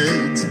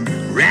lizards,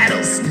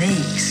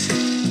 rattlesnakes,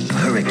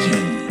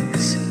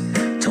 hurricanes,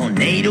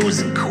 tornadoes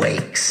and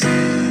quakes,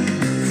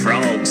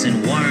 frogs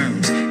and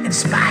worms, and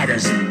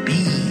spiders and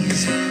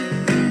bees.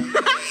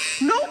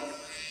 Nope,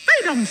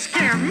 they don't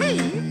scare me.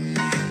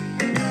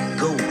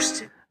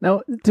 Ghosts.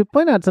 Now, to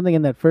point out something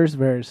in that first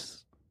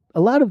verse,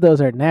 a lot of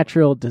those are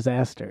natural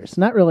disasters,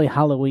 not really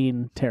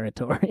Halloween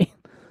territory.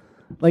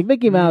 Like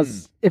Mickey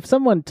Mouse, if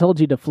someone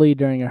told you to flee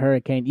during a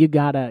hurricane, you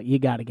gotta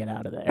get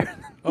out of there.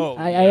 Oh,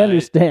 I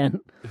understand.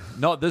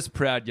 Not this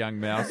proud young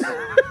mouse.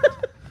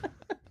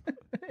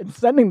 It's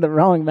sending the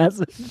wrong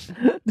message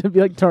to be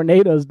like,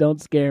 tornadoes don't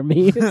scare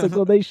me. It's like,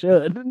 well, they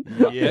should.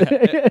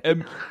 Yeah.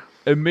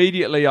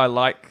 Immediately, I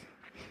like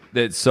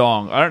that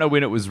song. I don't know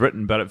when it was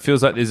written, but it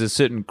feels like there's a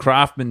certain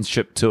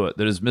craftsmanship to it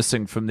that is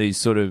missing from these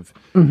sort of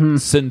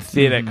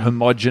synthetic,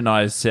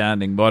 homogenized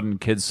sounding modern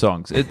kids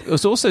songs. It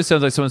also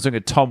sounds like someone's doing a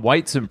Tom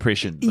Waits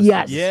impression.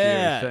 Yes.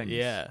 Yeah.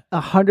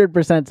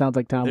 100% sounds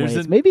like Tom There's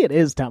Waits. Maybe it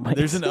is Tom Waits.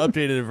 There's an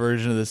updated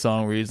version of the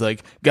song where he's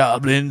like,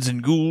 "Goblins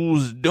and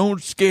ghouls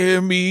don't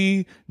scare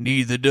me,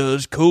 neither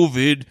does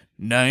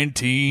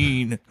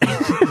COVID-19."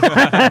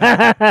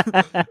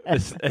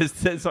 It's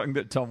that song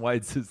that Tom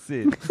Waits has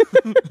said.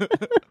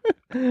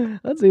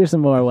 Let's hear some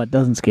more of what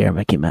doesn't scare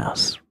Mickey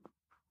Mouse.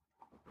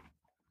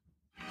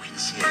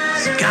 Witches,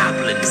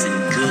 goblins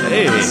and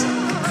ghouls,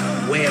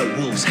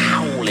 werewolves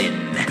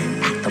howling at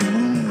the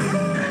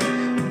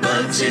moon,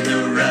 bugs in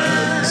the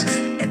rugs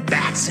and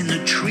bats in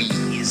the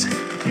trees.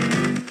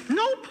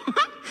 Nope,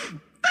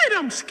 they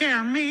don't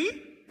scare me.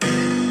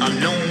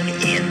 Alone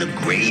in the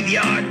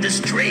graveyard, the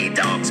stray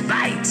dogs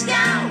bite.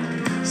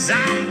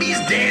 Zombies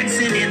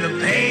dancing in the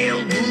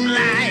pale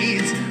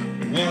moonlight.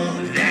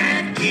 Won't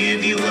that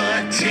give you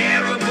a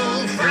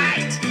terrible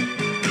fright?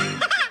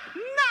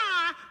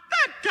 Nah,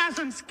 that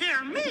doesn't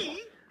scare me.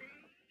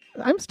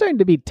 I'm starting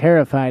to be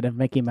terrified of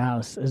Mickey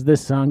Mouse as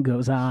this song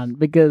goes on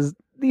because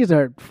these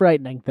are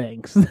frightening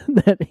things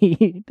that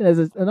he has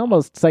an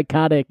almost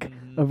psychotic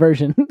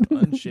aversion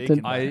Unshaken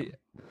to. by him.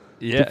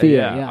 Yeah, fear,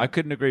 yeah, yeah. I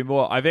couldn't agree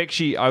more. I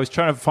was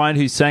trying to find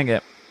who sang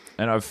it,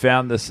 and I've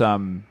found this.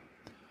 I'm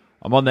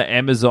on the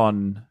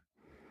Amazon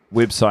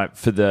website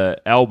for the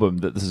album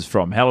that this is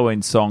from,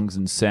 Halloween Songs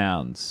and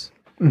Sounds.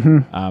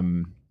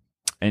 And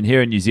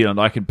here in New Zealand,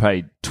 I can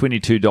pay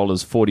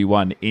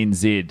 $22.41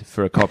 NZ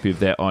for a copy of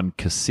that on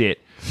cassette.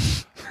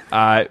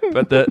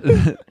 But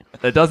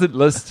it doesn't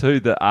list who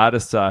the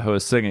artists are who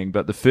are singing,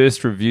 but the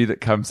first review that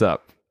comes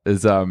up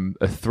is a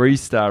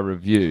 3-star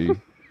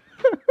review.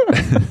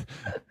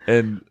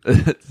 And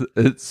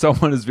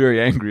someone is very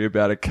angry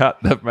about a cut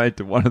they've made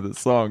to one of the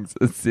songs.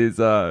 It says,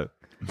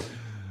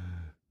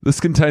 this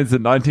contains the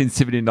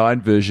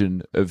 1979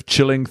 version of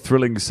chilling,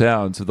 thrilling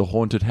sounds of the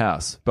haunted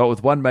house, but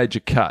with one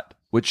major cut,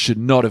 which should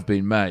not have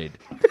been made.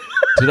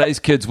 Today's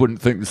kids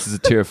wouldn't think this is a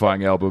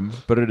terrifying album,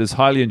 but it is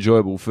highly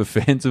enjoyable for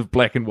fans of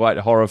black and white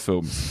horror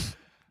films.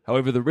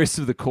 However, the rest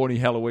of the corny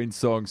Halloween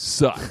songs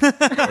suck. And even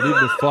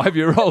the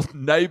 5-year-old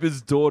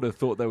neighbor's daughter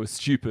thought they were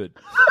stupid.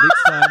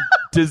 Next time,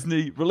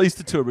 Disney released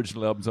the 2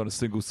 original albums on a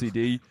single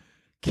CD.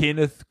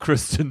 Kenneth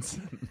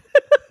Christensen.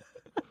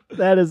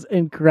 That is I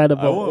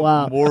incredible. want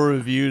Wow. more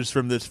reviews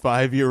from this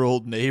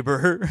 5-year-old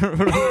neighbor.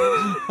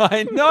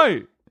 I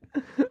know.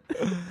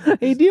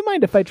 Hey, do you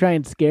mind if I try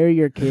and scare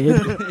your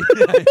kid?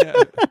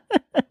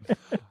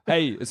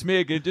 Hey, it's me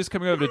again, just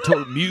coming over to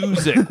talk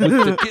music with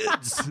the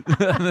kids.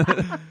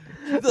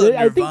 The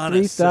I think Nirvana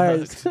 3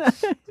 stars.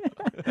 sucks.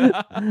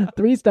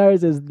 3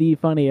 stars is the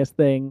funniest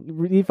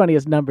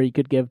number you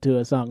could give to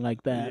a song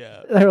like that.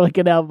 Yeah. Or like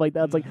an album like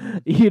that. It's like,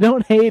 you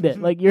don't hate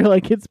it. Like, you're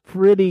like, it's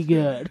pretty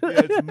good.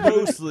 Yeah, it's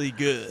mostly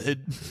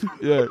good.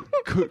 Yeah,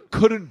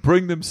 couldn't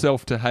bring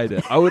themselves to hate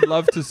it. I would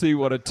love to see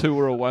what a 2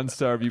 or a 1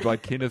 star review by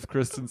Kenneth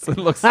Christensen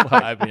looks like.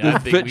 I mean, I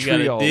think we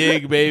Vitriol. gotta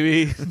dig,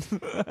 baby.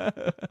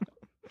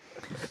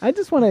 I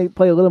just want to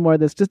play a little more of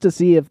this just to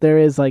see if there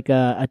is like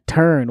a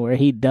turn where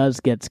he does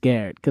get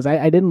scared. Because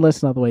I didn't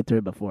listen all the way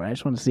through before. I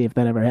just want to see if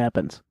that ever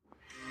happens.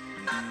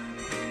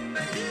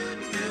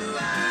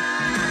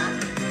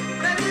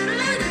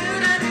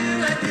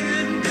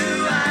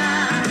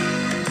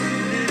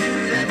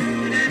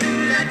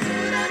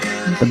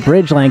 The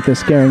bridge length is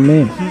scaring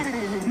me.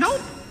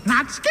 Nope,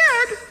 not scared.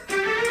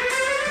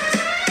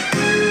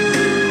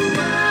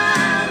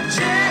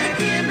 Check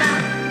him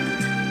out.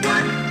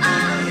 What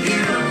a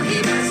hero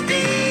he must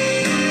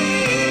be.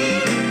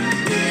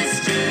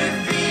 Mr.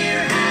 Fear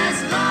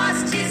has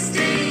lost his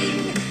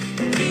sting.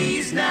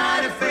 He's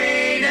not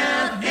afraid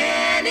of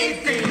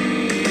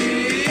anything.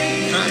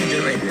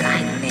 Thunder and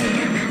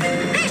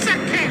lightning. Piece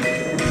of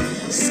cake.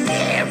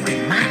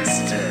 Scary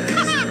monsters.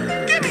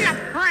 Give me a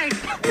break.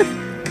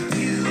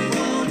 You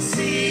won't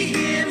see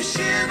him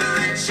shiver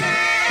and shake.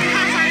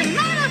 I'm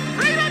not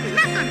afraid of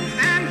nothing,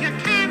 and you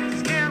can't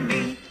scare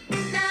me.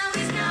 Now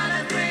he's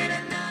not afraid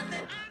of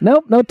nothing.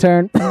 Nope, no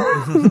turn.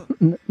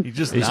 He's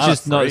just He's not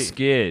just not afraid.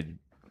 scared.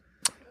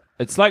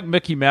 It's like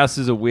Mickey Mouse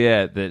is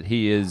aware that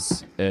he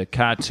is a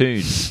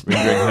cartoon,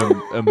 rendering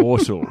him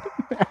immortal,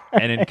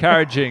 and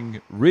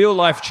encouraging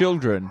real-life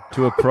children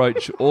to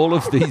approach all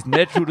of these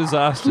natural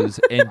disasters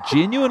and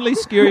genuinely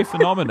scary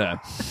phenomena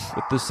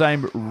with the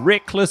same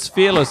reckless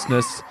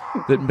fearlessness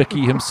that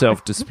Mickey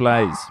himself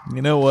displays.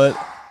 You know what?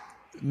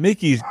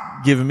 Mickey's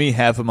giving me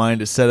half a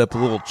mind to set up a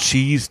little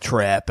cheese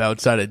trap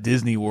outside of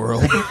Disney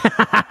World.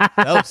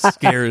 That'll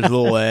scare his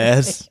little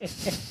ass.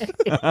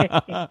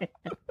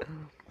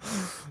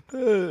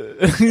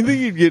 You think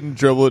he'd get in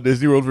trouble at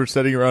Disney World for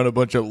setting around a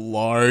bunch of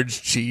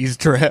large cheese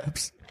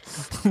traps?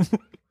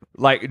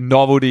 Like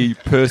novelty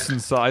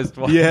person-sized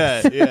ones.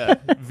 Yeah.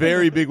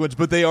 Very big ones,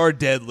 but they are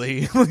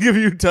deadly. Like if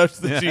you touch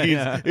the cheese,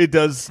 it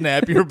does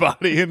snap your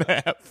body in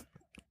half.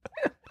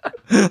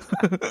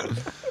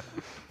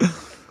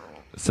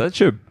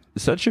 Such a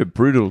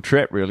brutal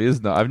trap, really,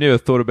 isn't it? I've never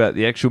thought about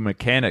the actual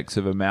mechanics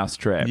of a mouse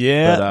trap.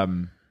 Yeah. But,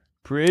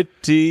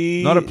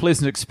 Pretty. not a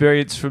pleasant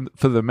experience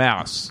for the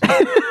mouse.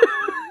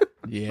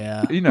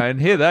 Yeah. You know, and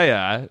here they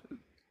are.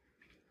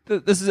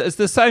 It's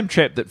the same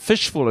trap that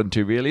fish fall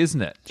into, really,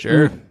 isn't it?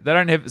 Sure.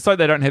 It's like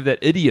they don't have that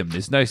idiom.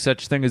 There's no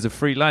such thing as a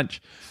free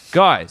lunch.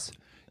 Guys,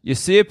 you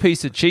see a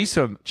piece of cheese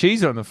on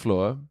the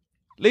floor,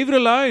 leave it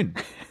alone.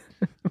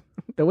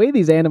 The way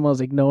these animals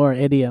ignore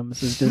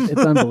idioms is just,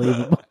 it's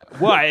unbelievable.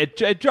 Why?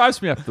 It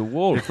drives me up the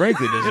wall.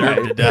 Frankly,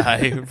 deserve to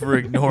die for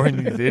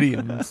ignoring these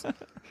idioms.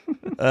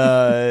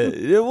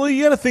 Well,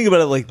 you got to think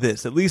about it like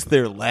this. At least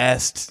their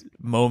last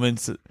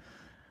moments,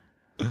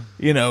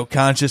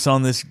 conscious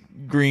on this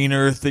green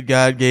earth that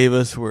God gave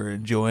us, were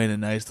enjoying a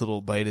nice little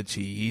bite of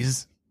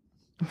cheese.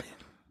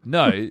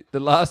 No,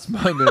 the last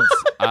moments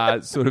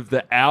are sort of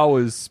the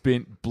hours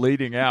spent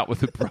bleeding out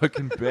with a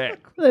broken back.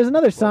 There's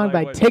another song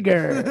by wait.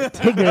 Tigger.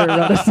 Tigger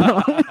wrote a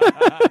song.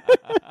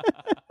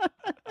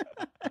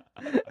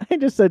 I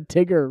just said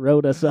Tigger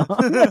wrote a song.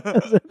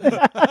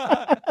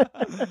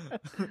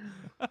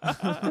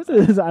 This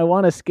is I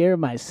Want to Scare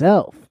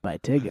Myself by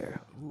Tigger.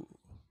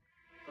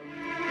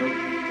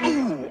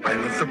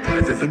 I'm a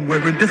surprises and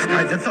wearing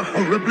disguises, a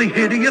horribly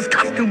hideous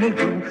costume will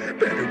do.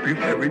 Better be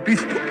wary, be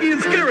spooky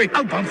and scary.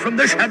 I'll bounce from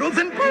the shadows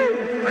and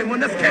boo. I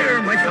want to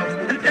scare myself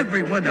and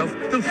everyone else.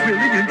 Those thrilling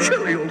and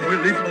chilly old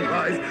Willie's will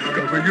eyes.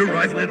 Cover your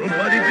eyes, little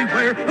buddy,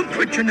 beware. I'm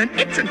twitching and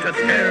itching to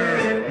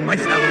scare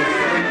myself.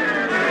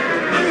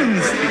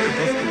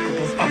 Unspeakable,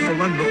 spookables, awful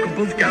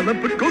unlookables,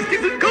 gallant but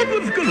ghosties and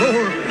goblins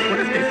galore. What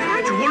if they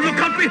find you or look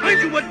out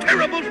behind you, a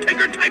terrible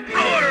Tigger-type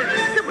roar?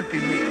 That would be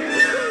me.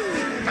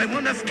 I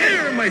want to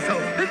scare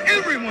myself and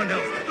everyone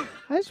else.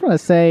 I just want to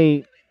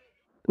say,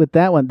 with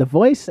that one, the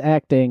voice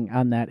acting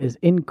on that is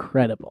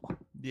incredible.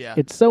 Yeah.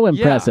 It's so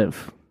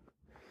impressive.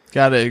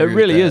 Gotta agree. It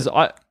really with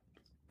that.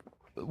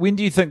 is. When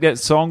do you think that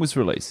song was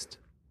released?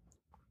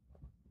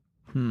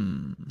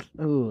 Ooh,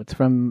 it's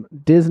from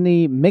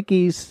Disney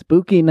Mickey's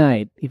Spooky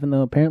Night, even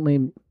though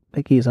apparently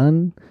Mickey's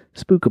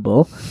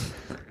unspookable.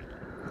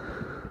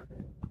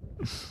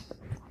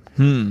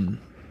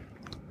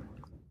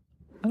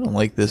 I don't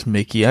like this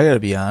Mickey. I gotta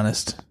be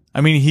honest.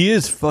 I mean, he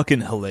is fucking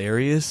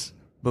hilarious,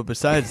 but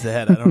besides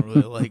that, I don't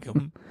really like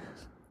him.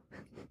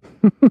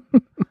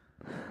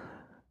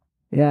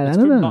 Yeah, I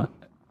don't know.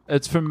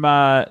 It's from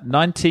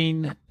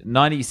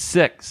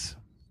 1996.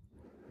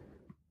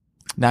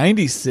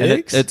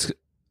 96? It's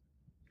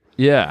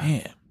yeah.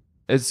 Man.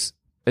 It's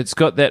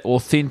got that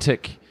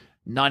authentic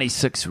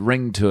 96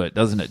 ring to it,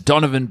 doesn't it?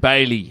 Donovan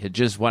Bailey had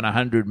just won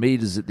 100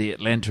 meters at the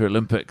Atlanta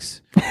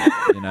Olympics.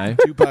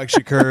 Tupac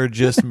Shakur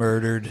just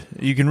murdered.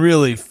 You can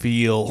really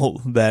feel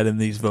that in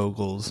these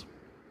vocals.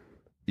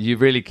 You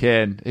really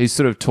can. He's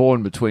sort of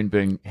torn between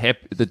being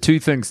happy. The two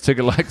things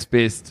Tigger likes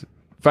best,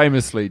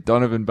 famously,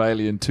 Donovan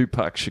Bailey and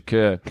Tupac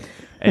Shakur.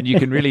 And you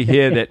can really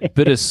hear that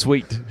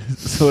bittersweet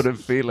sort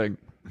of feeling.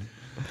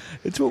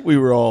 It's what we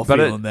were all But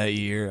feeling that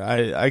year.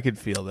 I could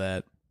feel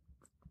that.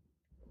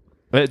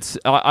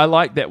 I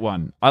like that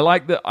one. I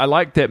like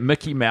that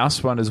Mickey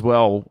Mouse one as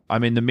well. I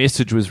mean, the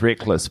message was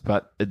reckless,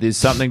 but there's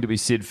something to be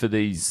said for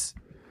these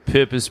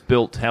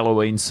purpose-built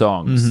Halloween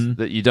songs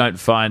that you don't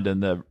find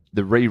in the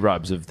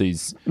re-rubs of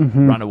these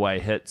runaway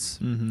hits.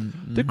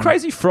 Did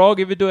Crazy Frog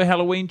ever do a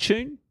Halloween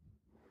tune?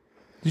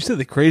 You said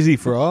the Crazy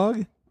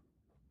Frog?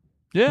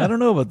 Yeah. I don't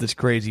know about this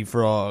Crazy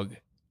Frog.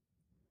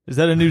 Is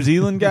that a New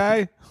Zealand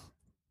guy?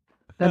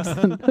 That's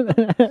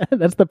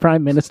that's the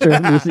Prime Minister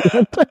of New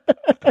Zealand.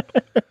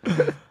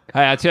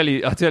 Hey, I tell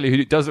you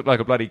who does look like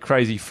a bloody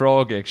crazy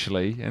frog,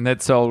 actually, and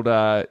that's old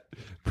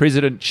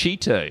President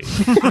Cheeto.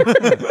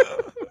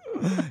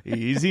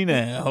 Easy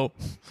now.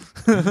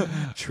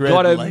 Tread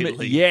Gotta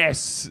lightly.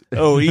 yes.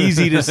 Oh,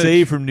 easy to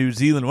say from New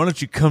Zealand. Why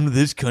don't you come to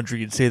this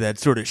country and say that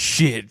sort of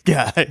shit,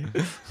 guy?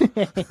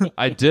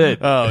 I did.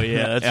 Oh,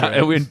 yeah, that's right.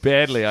 It went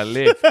badly. I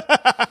left.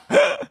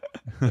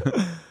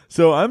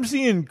 So I'm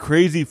seeing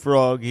Crazy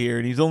Frog here,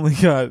 and he's only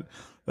got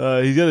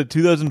he's got a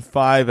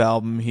 2005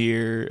 album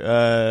here.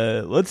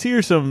 Let's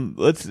hear some.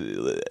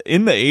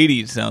 In the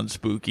 80s sounds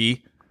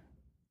spooky.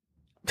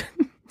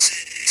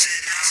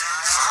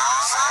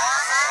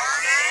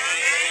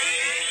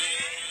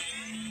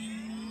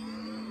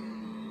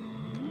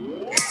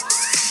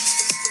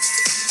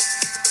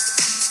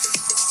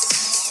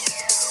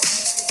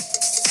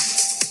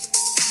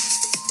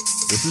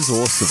 This is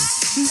awesome.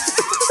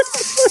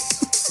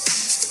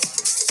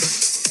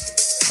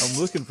 I'm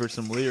looking for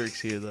some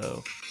lyrics here,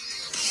 though.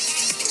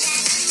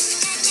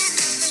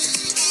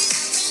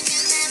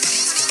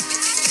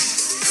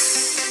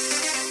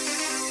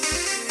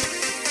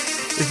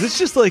 Is this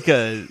just like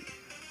a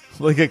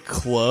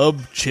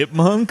club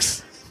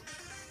Chipmunks?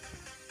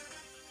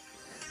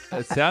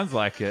 It sounds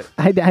like it.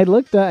 I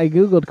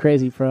googled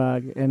Crazy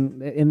Frog,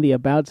 and in the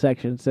About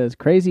section it says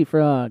Crazy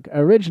Frog,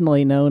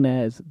 originally known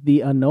as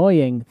the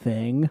Annoying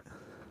Thing.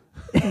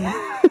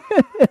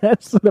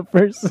 That's the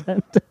first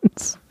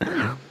sentence.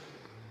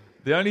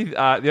 The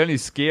only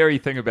scary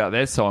thing about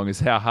that song is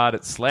how hard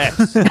it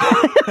slaps.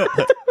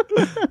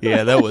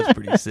 Yeah, that was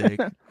pretty sick.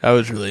 I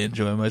was really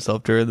enjoying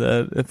myself during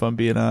that, if I'm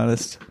being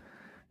honest.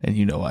 And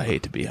you know I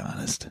hate to be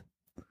honest.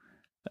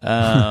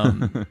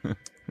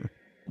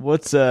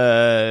 What's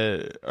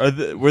were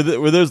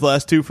those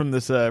last two from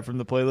this from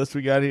the playlist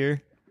we got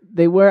here?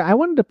 They were. I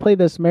wanted to play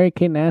this Mary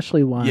Kate and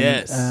Ashley one.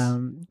 Yes.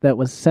 That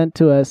was sent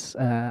to us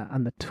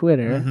on the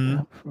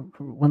Twitter.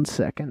 For 1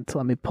 second,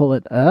 let me pull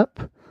it up.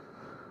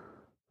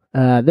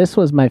 This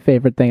was my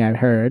favorite thing I've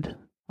heard.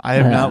 I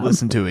have not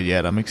listened to it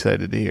yet. I'm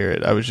excited to hear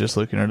it. I was just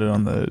looking at it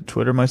on the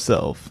Twitter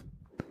myself.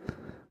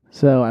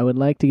 So I would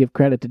like to give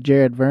credit to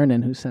Jared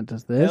Vernon who sent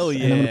us this. Hell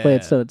yeah. And I'm going to play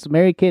it. So it's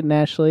Mary Kate and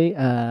Ashley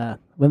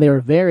when they were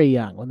very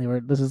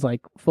young. This is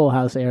like Full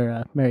House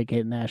era Mary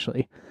Kate and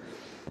Ashley.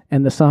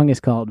 And the song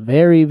is called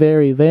Very,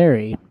 Very,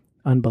 Very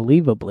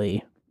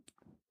Unbelievably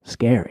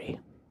Scary.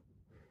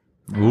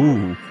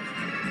 Ooh.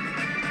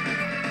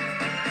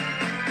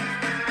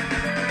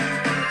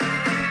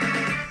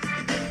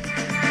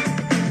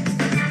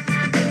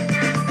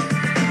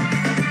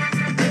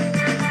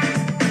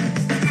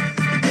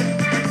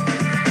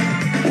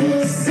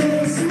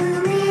 Faces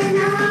looming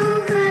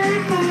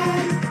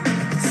overhead,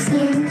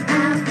 skin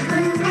of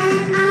blue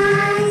and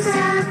eyes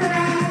of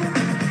red,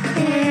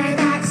 hair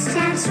that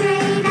stands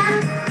straight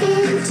up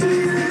into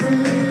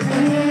the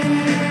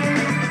air.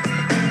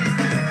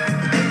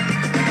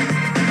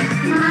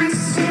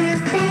 Monster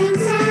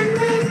fangs and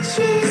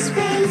witches'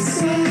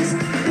 faces,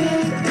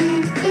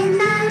 hidden in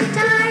the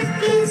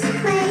darkest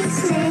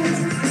places,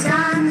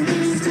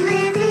 zombies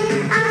living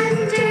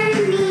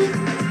underneath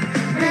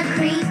the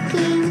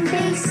creaking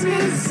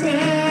basement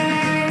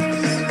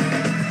stairs.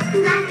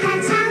 Black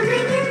cats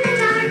howling in the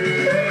dark,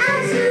 hoot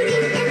owls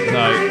hooting in the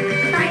park.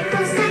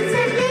 Frightful sights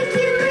that make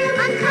you real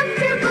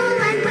uncomfortable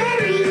and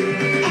wary.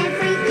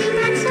 Everything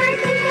that's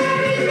dark and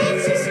hairy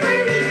makes you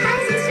squirmy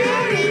 'cause it's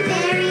very,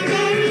 very,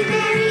 very,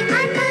 very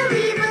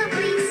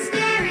unbelievably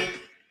scary.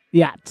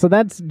 Yeah, so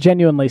that's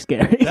genuinely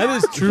scary. That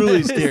is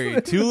truly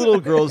scary. Two little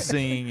girls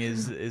singing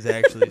is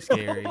actually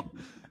scary.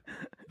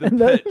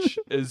 The pitch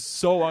is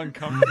so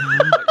uncomfortable.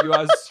 You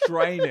are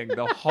straining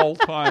the whole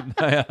time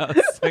they are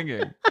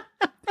singing.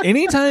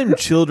 Anytime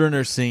children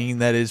are singing,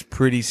 that is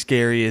pretty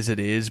scary as it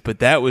is, but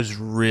that was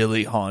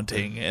really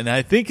haunting. And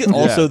I think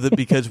also that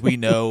because we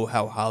know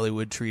how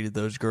Hollywood treated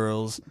those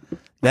girls,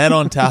 that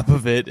on top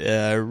of it,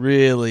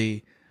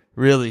 really,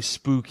 really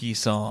spooky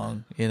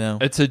song, you know?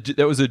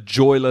 That was a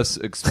joyless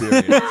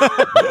experience. It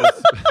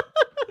was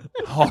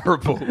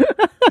horrible.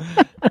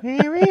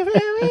 Very, very,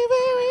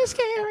 very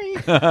scary.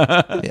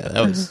 Yeah,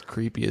 that was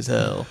creepy as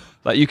hell.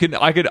 Like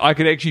I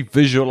could actually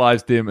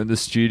visualize them in the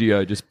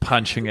studio just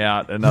punching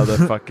out another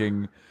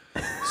fucking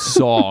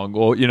song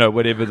or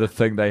whatever the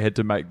thing they had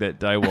to make that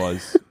day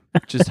was,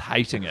 just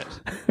hating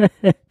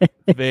it.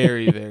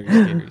 Very, very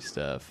scary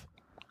stuff.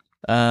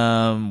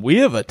 We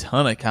have a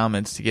ton of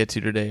comments to get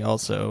to today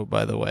also,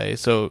 by the way.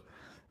 So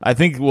I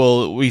think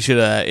we should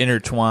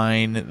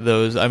intertwine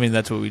those. I mean,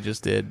 that's what we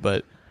just did,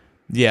 but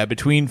yeah,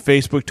 between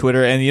Facebook,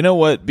 Twitter, and you know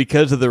what?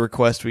 Because of the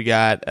request we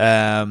got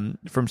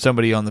from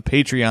somebody on the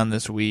Patreon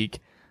this week,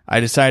 I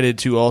decided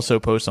to also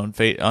post on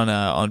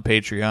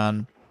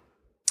Patreon.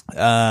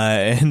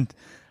 And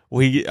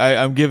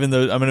I'm giving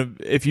those. I'm gonna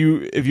if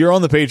you're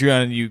on the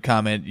Patreon and you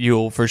comment,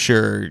 you'll for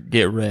sure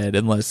get read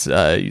unless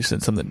you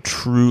send something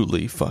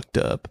truly fucked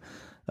up.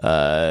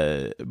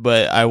 But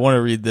I want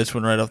to read this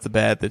one right off the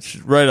bat. That's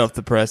right off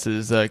the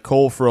presses.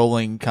 Cole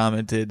Froling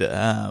commented,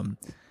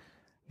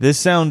 "This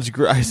sounds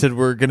great." I said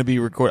we're going to be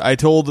recording. I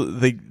told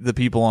the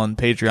people on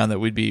Patreon that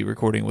we'd be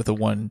recording with a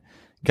one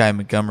guy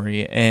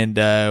Montgomery, and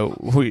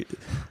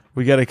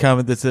we got a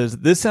comment that says,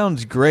 "This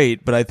sounds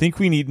great, but I think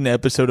we need an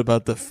episode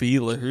about the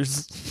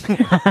feelers."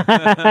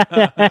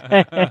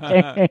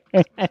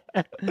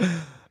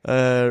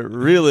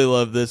 Really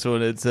love this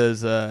one. It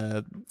says,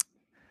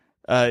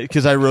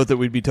 because I wrote that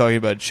we'd be talking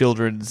about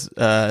children's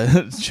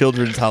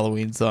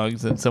Halloween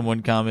songs, and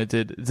someone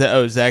commented,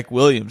 Zach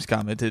Williams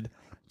commented,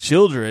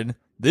 "Children,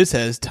 this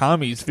has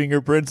Tommy's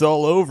fingerprints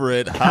all over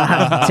it."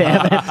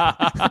 Damn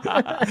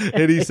it.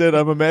 And he said,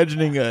 "I'm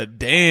imagining a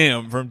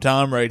damn from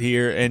Tom right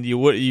here," and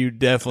you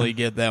definitely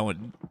get that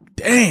one.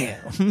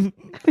 Damn.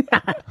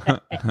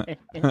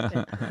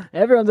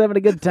 Everyone's having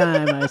a good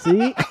time, I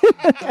see.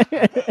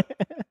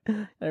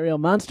 A real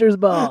monster's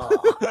ball.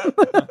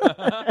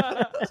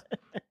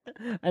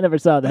 I never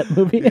saw that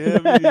movie. Yeah,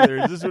 me neither.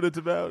 Is this what it's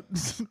about?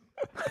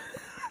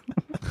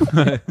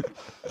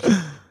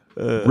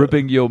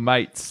 Ripping your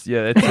mates.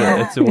 Yeah,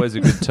 that's always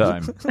a good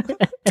time.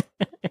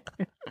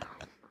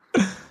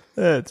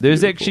 That's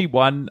There's beautiful. actually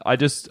one. I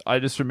just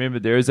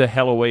remembered there is a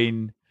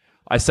Halloween.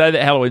 I say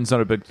that Halloween's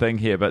not a big thing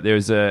here, but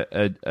there's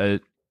a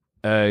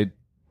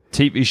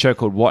TV show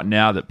called What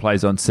Now that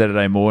plays on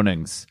Saturday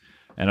mornings,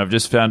 and I've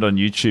just found on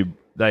YouTube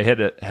they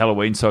had a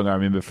Halloween song I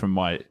remember from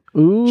my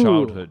Ooh,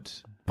 childhood.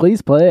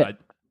 please play it.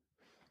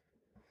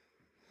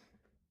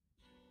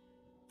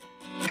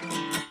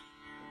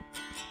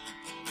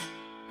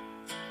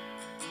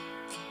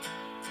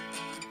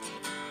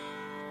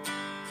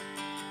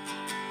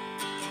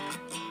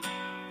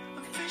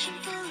 Fishing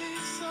for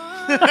Lisa.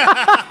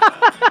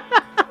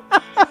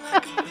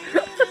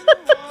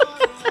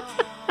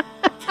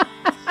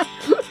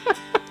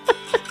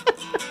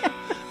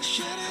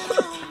 Shut it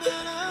on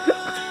better.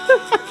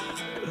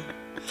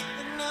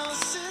 And now I'm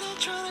sitting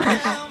trying to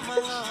get out my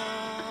loss.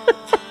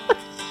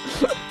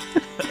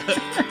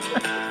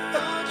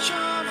 I'll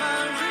try my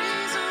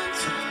reason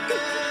to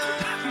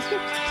live.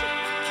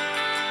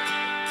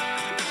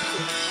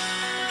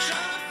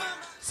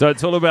 So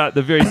it's all about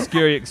the very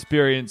scary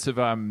experience of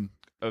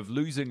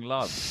losing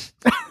love.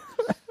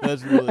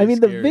 That's really I mean,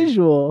 scary.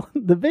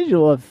 the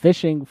visual of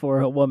fishing for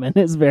a woman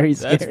is very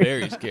scary. That's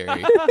very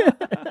scary.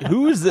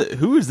 Who is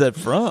that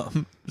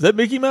from? Is that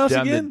Mickey Mouse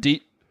down again?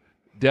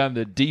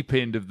 the deep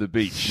end of the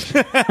beach.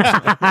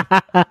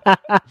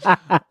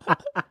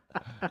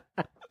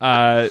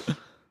 No,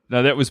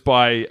 that was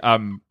by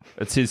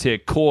it says here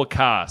core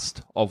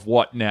cast of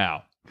What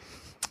Now,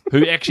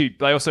 who actually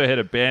they also had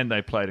a band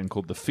they played in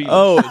called The Feelers.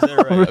 Oh, is that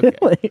right? Okay.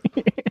 Really?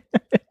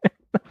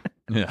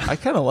 Yeah. I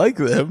kind of like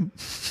them.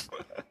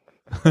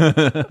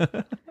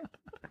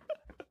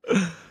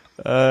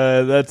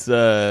 That's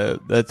a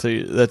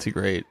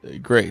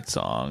great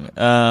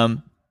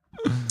song.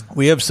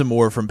 We have some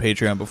more from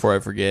Patreon before I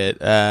forget.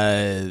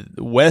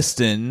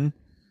 Weston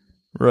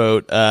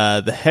wrote,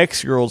 the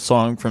Hex Girls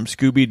song from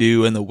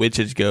Scooby-Doo and the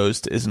Witch's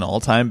Ghost is an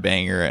all-time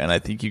banger, and I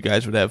think you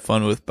guys would have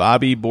fun with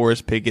Bobby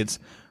Boris Pickett's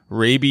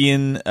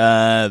Rabian,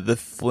 the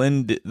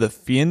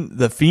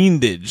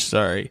Fiendage,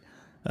 sorry.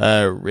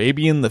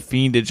 Rabian the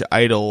Fiendage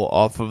Idol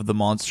off of the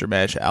Monster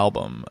Mash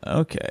album.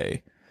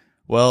 Okay.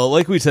 Well,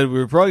 like we said, we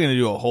were probably going to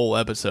do a whole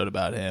episode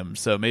about him,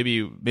 so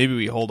maybe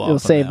we hold off We'll on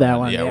save that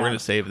one, Yeah, yeah. we're going to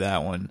save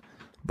that one.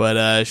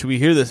 But should we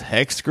hear this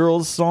Hex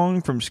Girls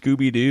song from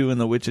Scooby-Doo and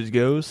the Witch's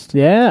Ghost?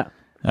 Yeah.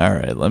 All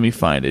right, let me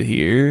find it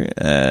here.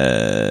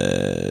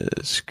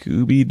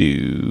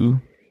 Scooby-Doo.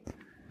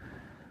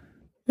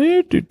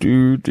 And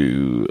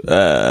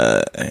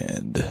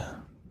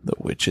the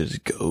Witch's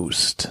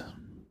Ghost.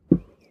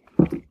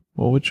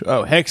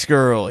 Well, Hex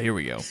Girl. Here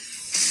we go. I'm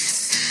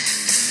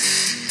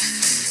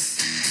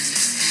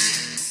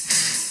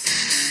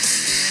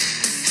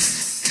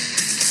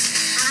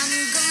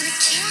gonna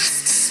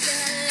cast a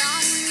spell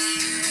on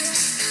you.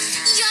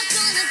 You're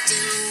gonna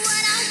do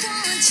what I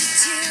want you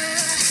to.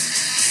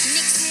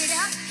 Mix it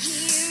up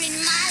here in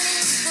my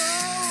little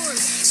bowl.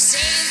 Say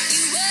a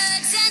few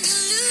words and you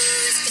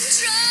lose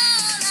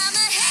control. I'm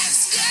a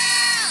hex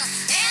girl,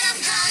 and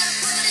I'm gonna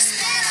put a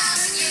spell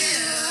on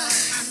you.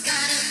 I'm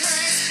gonna put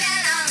a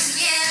spell on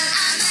you.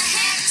 I'm a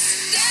hex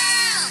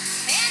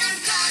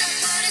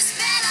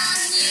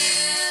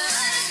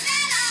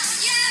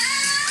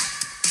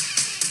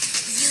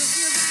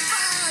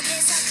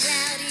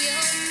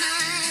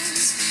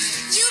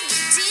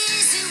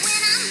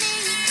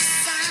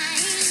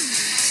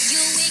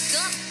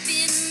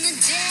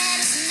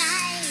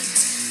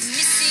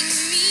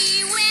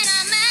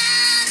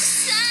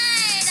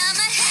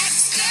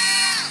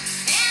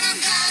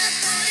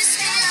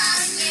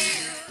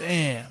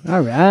Damn.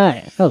 All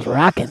right. That was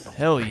rocking.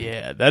 Hell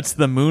yeah. That's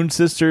the Moon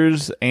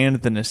Sisters and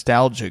the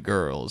Nostalgia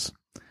Girls.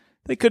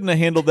 They couldn't have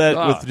handled that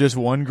with just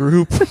one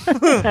group.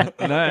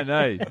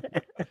 No.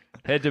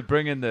 Had to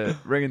bring in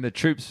the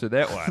troops for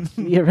that one.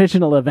 The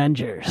original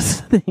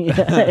Avengers.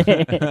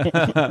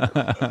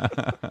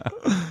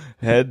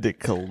 Had to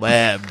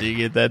collab to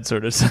get that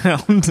sort of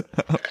sound.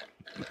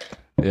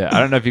 Yeah, I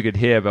don't know if you could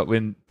hear, but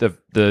when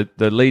the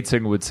lead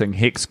singer would sing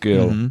Hex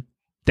Girl,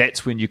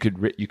 that's when you could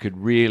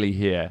really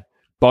hear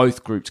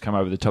both groups come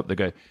over the top. They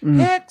go,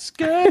 Hex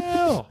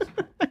Girl!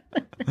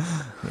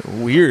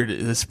 Weird.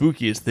 The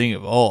spookiest thing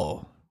of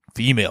all.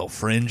 Female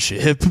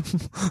friendship.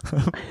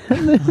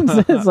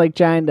 It's like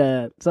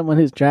someone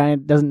who's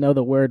doesn't know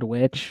the word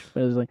witch,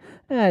 but it's like,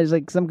 it's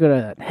like some kind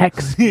of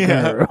hex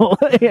girl.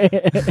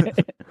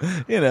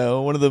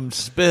 One of them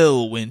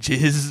spell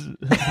winches.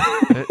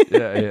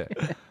 Yeah.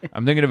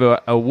 I'm thinking of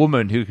a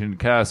woman who can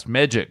cast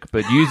magic,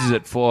 but uses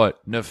it for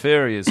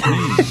nefarious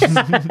means.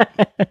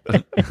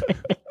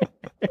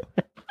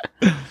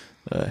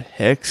 A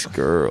hex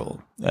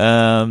girl. That's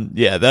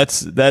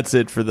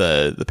it for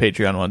the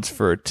Patreon ones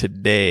for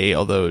today.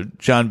 Although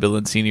John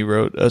Bilancini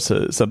wrote us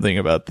something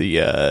about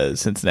the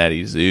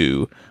Cincinnati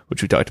Zoo,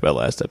 which we talked about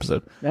last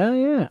episode. Oh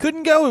yeah,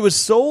 Couldn't go. It was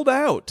sold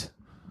out.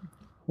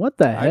 what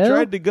the hell? I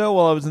tried to go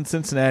while I was in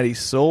Cincinnati.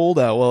 Sold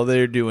out. Well,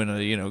 they're doing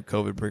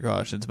COVID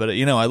precautions, but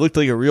I looked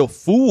like a real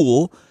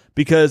fool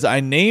because I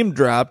name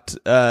dropped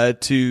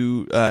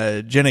to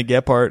Jenna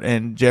Gephardt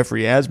and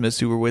Jeffrey Asmus,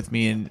 who were with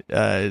me in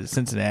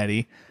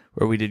Cincinnati,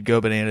 where we did Go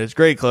Bananas.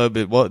 Great club.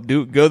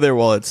 Go there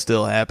while it's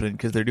still happening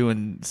because they're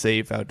doing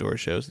safe outdoor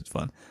shows. It's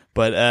fun.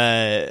 But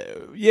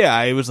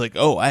I was like,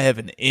 I have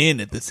an in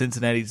at the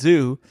Cincinnati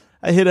Zoo.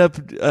 I hit up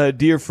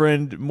dear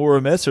friend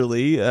Maura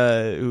Messerly,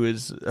 who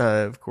is,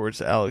 of course,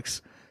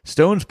 Alex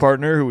Stone's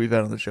partner, who we've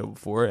had on the show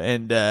before,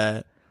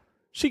 and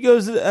she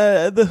goes,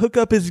 the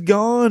hookup is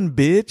gone,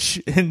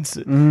 bitch.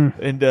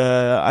 And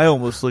I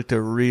almost looked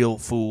a real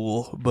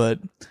fool, but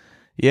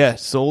yeah,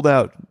 sold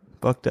out,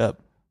 fucked up.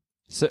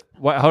 So,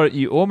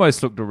 you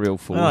almost looked a real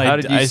fool. Well, How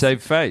did you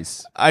save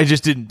face? I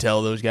just didn't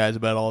tell those guys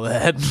about all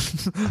that.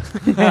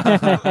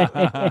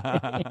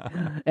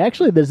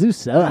 Actually, the zoo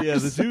sucks. Yeah,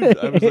 the zoo.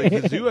 I was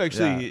like, the zoo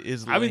actually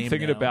is. I've been lame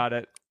thinking now. about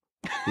it.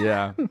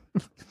 Yeah.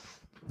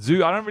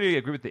 Zoo, I don't really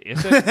agree with the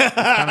ethics.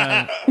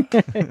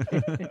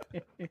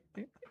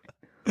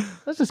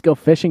 Let's just go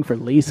fishing for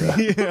Lisa.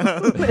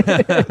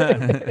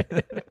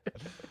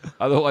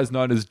 Otherwise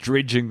known as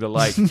dredging the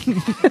lake.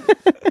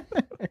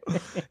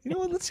 You know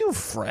what? Let's do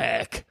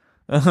frack.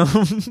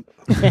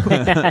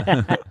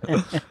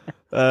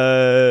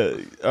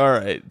 All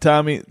right,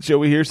 Tommy. Shall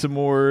we hear some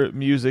more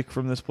music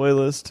from this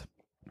playlist?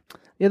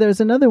 Yeah,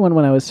 there's another one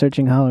when I was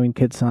searching Halloween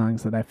kid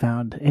songs that I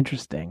found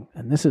interesting,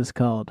 and this is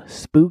called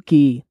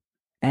Spooky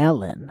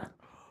Allen.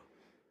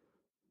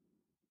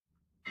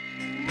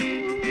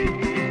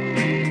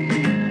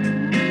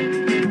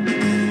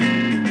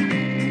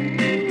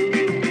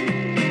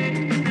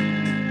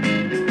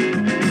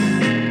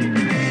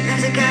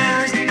 There's a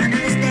ghost under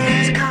the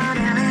stairs called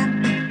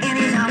Alan, and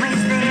he's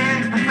always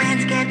there. My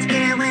friends get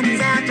scared when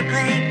he's out to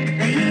play,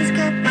 but he's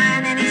good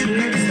fun and he's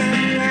here to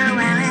stay. Oh,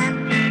 Alan.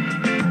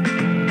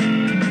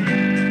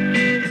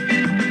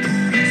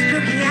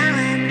 Spooky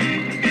Alan.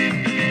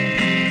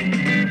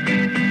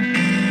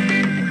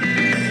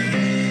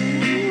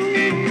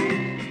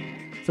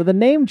 So the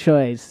name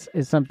choice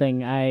is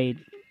something I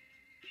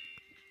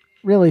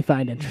really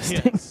find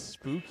interesting.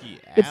 Spooky.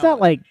 It's not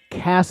like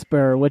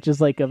Casper, which is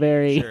like a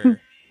very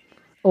Sure.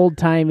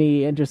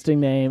 old-timey, interesting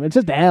name. It's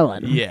just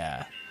Alan.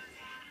 Yeah.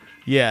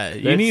 Yeah.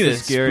 You That's need the a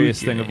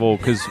scariest spooky thing name. of all,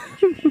 because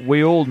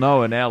we all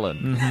know an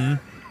Alan.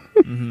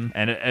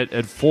 And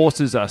it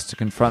forces us to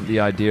confront the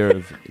idea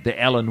of the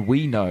Alan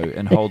we know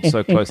and hold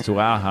so close to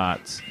our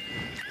hearts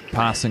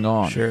passing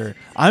on. Sure.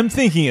 I'm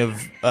thinking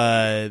of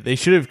they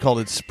should have called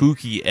it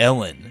Spooky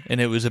Ellen, and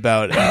it was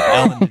about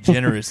Ellen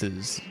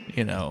DeGeneres's,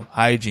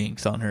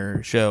 hijinks on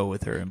her show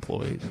with her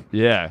employees.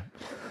 Yeah.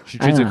 She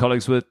treats I her know.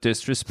 colleagues with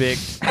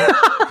disrespect.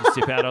 If you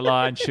step out of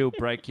line, she'll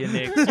break your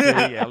neck.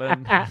 Spooky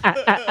Alan.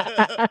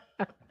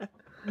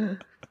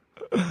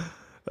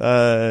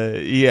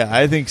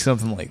 I think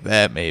something like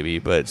that maybe,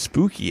 but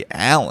Spooky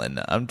Allen.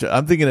 I'm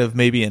thinking of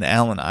maybe an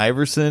Allen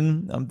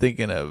Iverson. I'm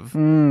thinking of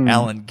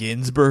Allen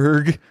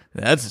Ginsberg.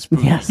 That's a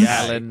spooky Yes. guy.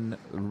 Alan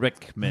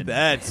Rickman.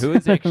 That's- who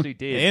is actually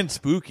dead. And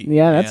spooky.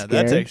 Yeah, that's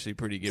that's scary. actually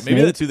pretty good. Maybe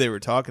Snake. that's who they were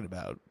talking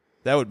about.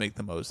 That would make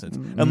the most sense.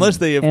 Unless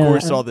they, of Yeah.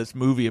 course, saw this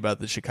movie about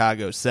the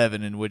Chicago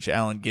 7 in which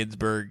Allen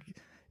Ginsberg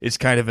is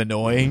kind of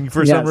annoying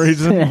for some Yes.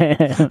 reason.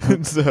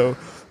 And so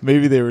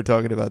maybe they were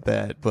talking about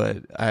that,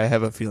 but I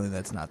have a feeling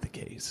that's not the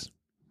case.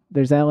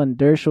 There's Alan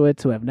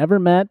Dershowitz, who I've never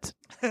met.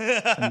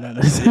 And then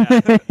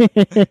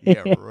there's-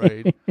 Yeah,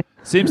 right.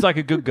 Seems like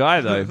a good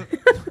guy, though.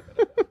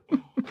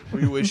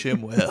 We wish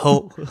him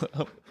well.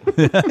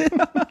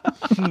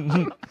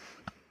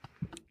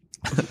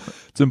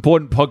 It's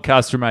important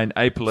podcasts remain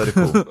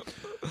apolitical.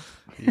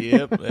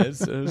 Yep,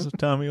 as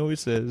Tommy always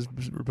says,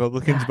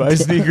 Republicans buy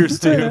sneakers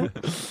too,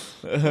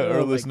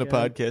 or listen to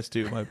podcasts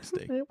too. My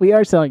mistake. We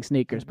are selling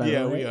sneakers, by the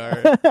Yeah, way.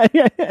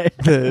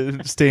 we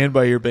are. Stand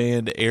by your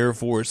band, Air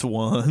Force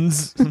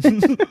Ones.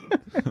 They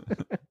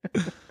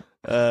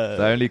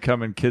only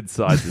come in kid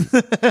sizes.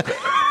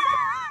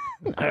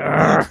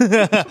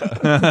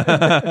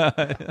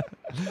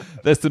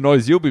 That's the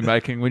noise you'll be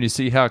making when you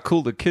see how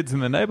cool the kids in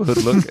the neighborhood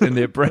look in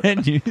their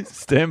brand new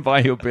Stand By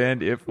Your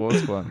Band Air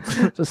Force One.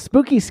 So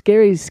spooky,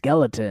 scary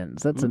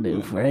skeletons. That's a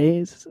new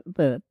phrase.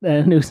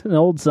 An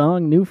old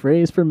song, new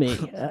phrase for me.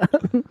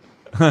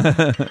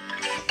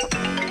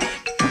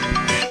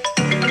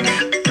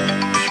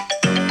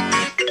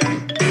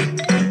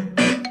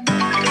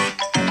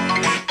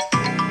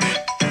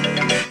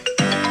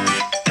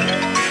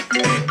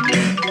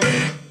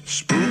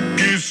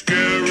 Spooky,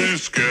 scary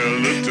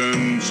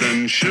skeletons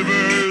and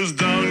shivers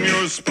down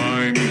your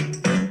spine.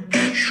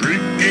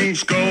 Shrieking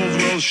skulls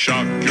will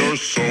shock your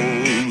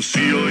soul,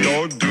 seal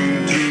your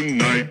doom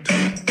tonight.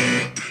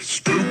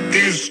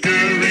 Spooky,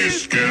 scary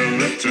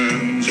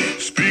skeletons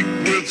speak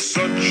with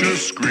such a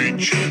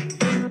screech.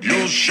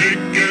 You'll shake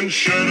and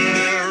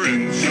shudder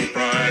in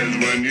surprise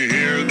when you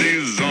hear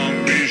these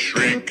zombies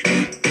shriek.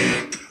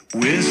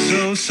 We're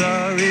so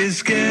sorry,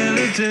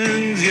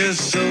 skeletons, you're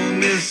so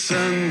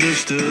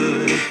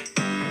misunderstood.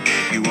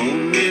 You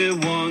only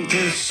want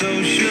to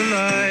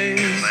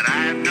socialize, but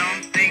I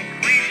don't think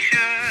we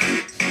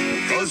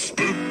should. 'Cause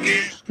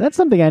spooky. That's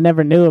something I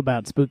never knew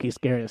about spooky,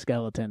 scary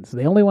skeletons.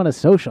 They only want to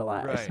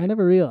socialize. Right. I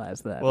never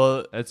realized that.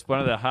 Well, It's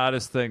one of the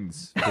hardest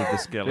things with the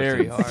skeletons.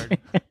 very hard.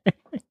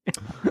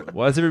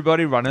 Why is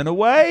everybody running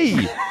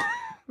away?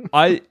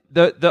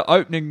 The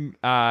opening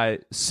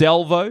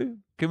salvo.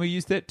 Can we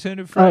use that turn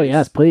of phrase? Oh,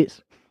 yes,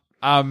 please.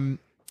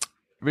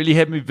 Really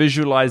had me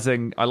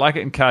visualizing. I like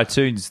it in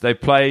cartoons. They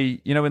play,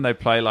 when they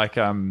play like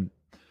a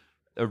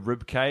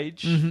rib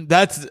cage.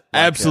 That's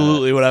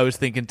absolutely what I was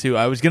thinking too.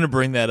 I was going to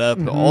bring that up.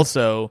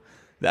 Also,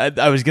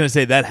 I was going to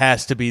say that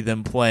has to be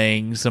them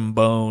playing some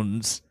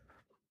bones.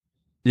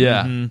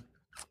 Yeah,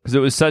 because it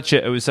was such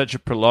a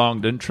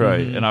prolonged intro,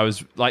 and I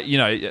was like,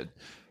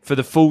 for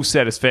the full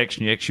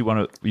satisfaction, you actually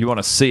want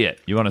to see it.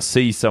 You want to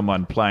see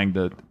someone playing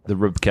the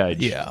rib cage.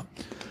 Yeah.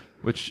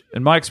 Which,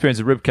 in my experience,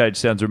 a rib cage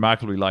sounds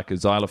remarkably like a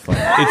xylophone.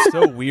 It's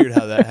so weird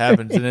how that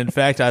happens. And in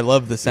fact, I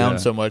love the sound Yeah.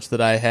 so much that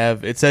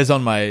it says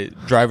on my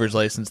driver's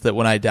license that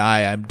when I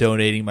die, I'm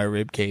donating my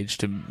rib cage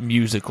to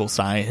musical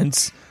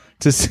science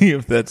to see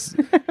if that's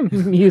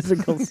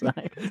Musical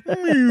science.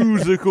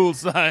 musical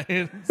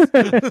science.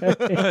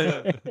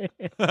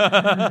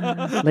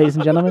 Ladies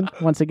and gentlemen,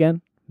 once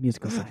again,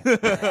 musical science.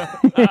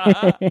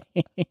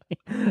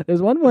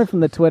 There's one more from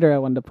the Twitter I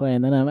wanted to play,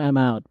 and then I'm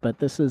out. But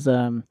this is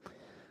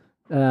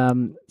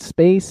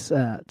Space.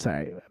 Sorry,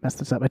 I messed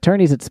this up.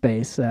 Attorneys at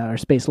Space, our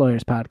Space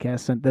Lawyers podcast,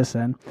 sent this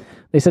in.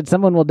 They said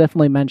someone will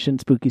definitely mention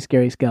spooky,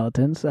 scary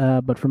skeletons,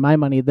 but for my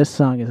money, this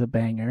song is a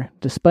banger.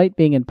 Despite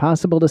being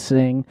impossible to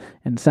sing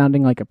and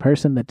sounding like a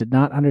person that did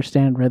not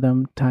understand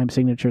rhythm, Time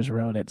Signatures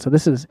wrote it. So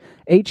this is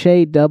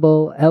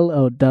HALLOEN,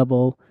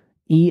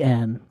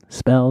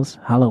 spells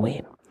Halloween. HALLOWEN, spells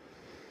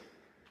Halloween.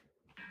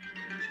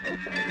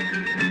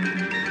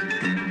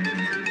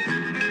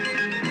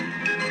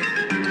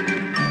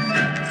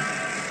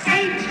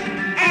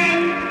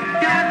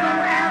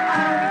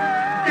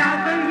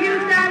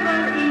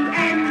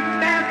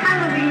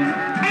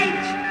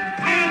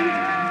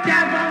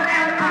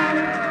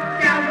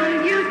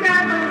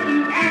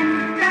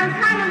 HALLOWEN, spells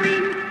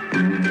Halloween.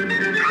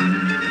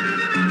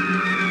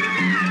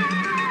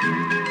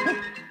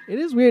 It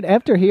is weird.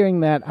 After hearing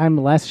that, I'm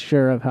less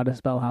sure of how to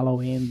spell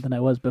Halloween than I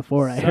was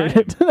before I heard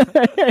it.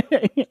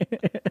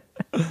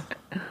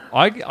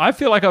 I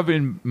feel like I've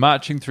been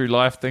marching through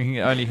life thinking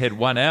it only had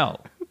one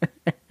L.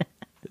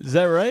 Is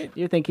that right?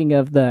 You're thinking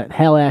of the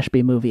Hal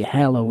Ashby movie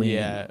Halloween.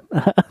 Yeah.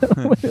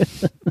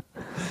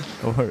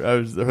 or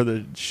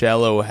the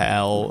Shallow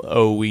Hal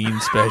Oween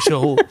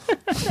special.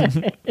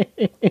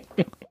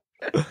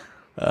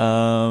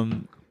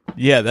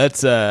 Yeah,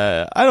 that's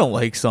I don't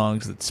like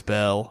songs that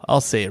spell.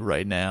 I'll say it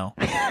right now.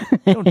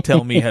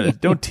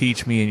 Don't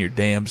teach me in your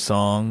damn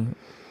song.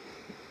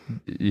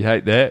 You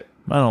hate that?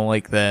 I don't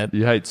like that.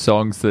 You hate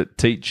songs that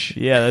teach?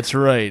 Yeah, that's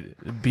right.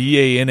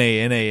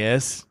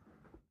 BANANAS.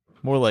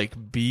 More like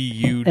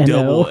BULLSHIT.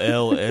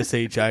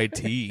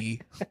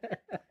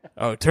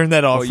 Oh, turn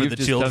that off for you've the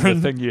just children.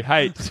 done the thing you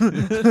hate.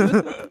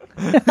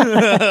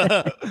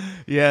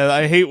 Yeah,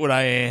 I hate what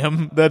I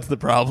am. That's the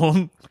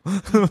problem.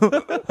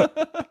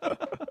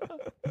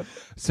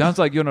 Sounds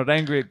like you're not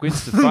angry at Gwen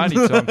Stefani,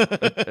 Tom.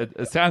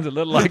 It sounds a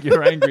little like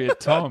you're angry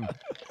at Tom.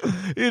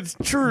 It's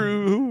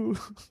true.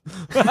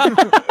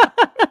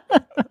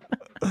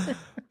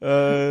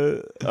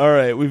 All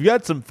right, we've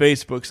got some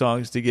Facebook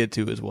songs to get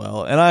to as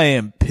well, and I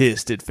am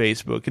pissed at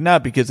Facebook, and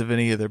not because of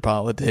any of their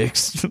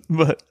politics,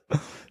 but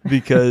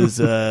because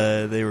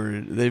it's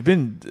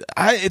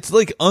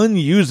like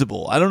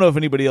unusable. I don't know if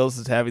anybody else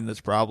is having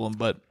this problem,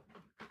 but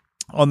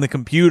on the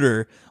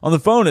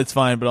phone it's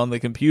fine, but on the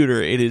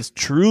computer it is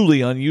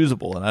truly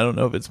unusable, and I don't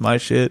know if it's my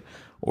shit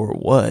or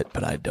what,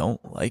 but I don't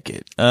like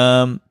it.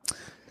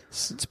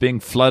 It's being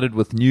flooded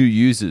with new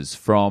users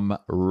from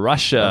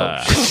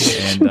Russia,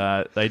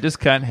 and they just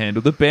can't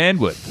handle the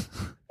bandwidth.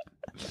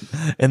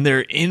 And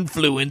they're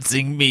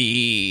influencing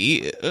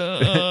me.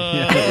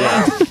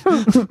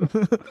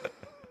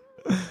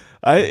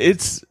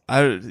 It's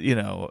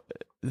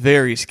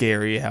very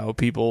scary how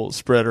people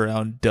spread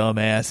around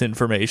dumbass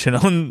information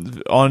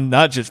on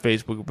not just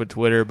Facebook but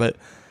Twitter. But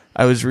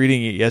I was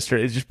reading it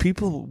yesterday. It's just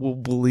people will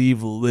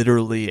believe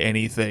literally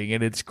anything,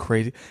 and it's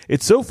crazy.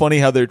 It's so funny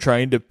how they're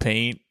trying to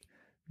paint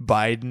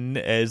Biden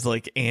as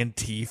like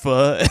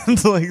Antifa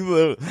and like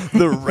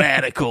the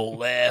radical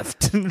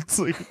left. And it's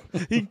like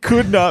he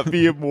could not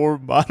be a more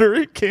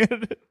moderate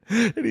candidate.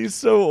 And he's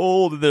so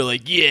old, and they're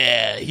like,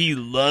 yeah, he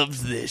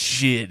loves this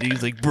shit.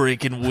 He's like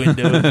breaking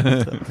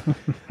windows.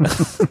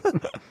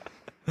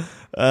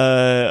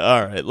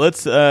 All right,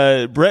 let's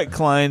Brett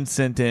Klein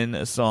sent in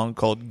a song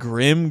called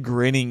Grim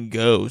Grinning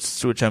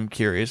Ghosts, which I'm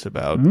curious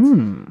about.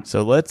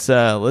 So let's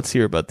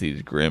hear about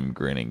these grim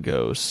grinning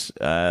ghosts.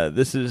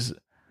 This is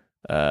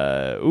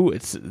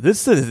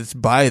it's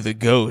by the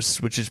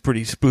Ghosts, which is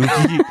pretty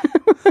spooky.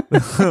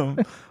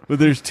 But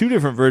there's two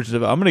different versions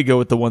of it. I'm going to go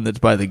with the one that's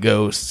by the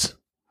Ghosts.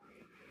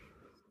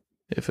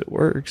 If it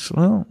works.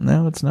 Well,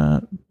 now it's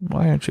not.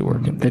 Why aren't you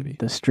working, baby?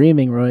 The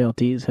streaming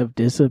royalties have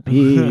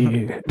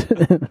disappeared.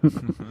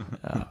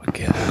 Oh,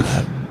 God.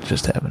 I'm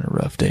just having a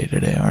rough day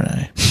today, aren't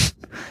I?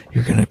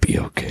 You're going to be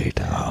okay,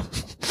 Tom.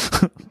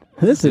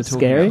 This is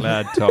scary.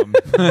 Loud, Tom.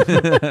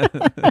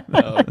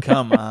 Oh,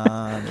 come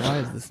on. Why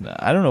is this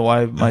not? I don't know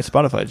why my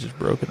Spotify is just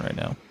broken right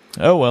now.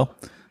 Oh, well.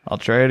 I'll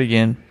try it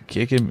again.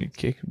 Kick him,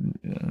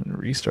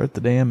 restart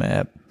the damn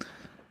app.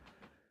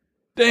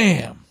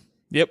 Damn.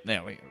 Yep,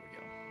 now we go.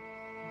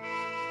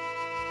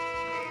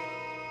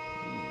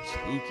 Ooh,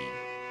 spooky.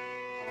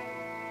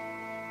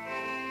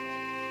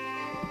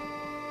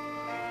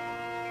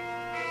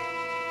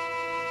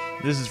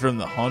 This is from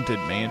the Haunted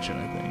Mansion,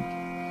 I think.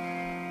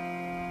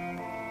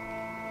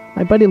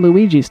 My buddy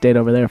Luigi stayed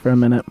over there for a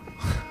minute.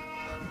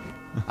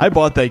 I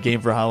bought that game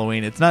for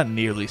Halloween. It's not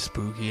nearly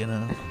spooky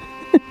enough.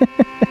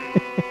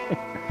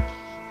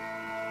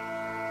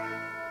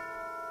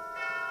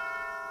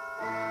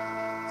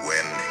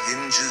 When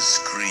hinges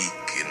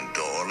creak in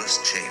doorless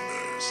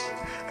chambers,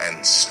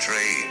 and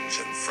strange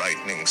and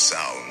frightening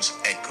sounds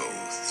echo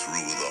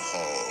through the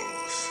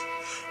halls,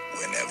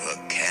 whenever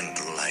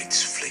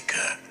candlelights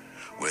flicker,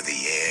 where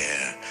the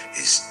air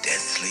is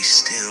deathly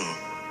still,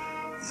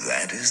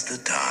 that is the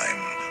time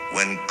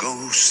when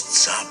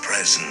ghosts are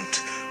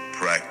present,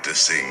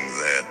 practicing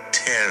their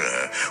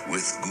terror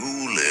with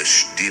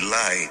ghoulish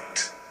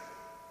delight.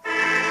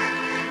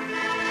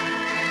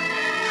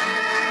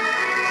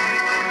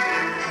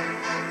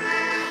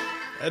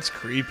 That's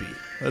creepy.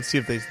 Let's see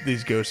if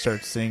these ghosts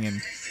start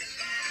singing.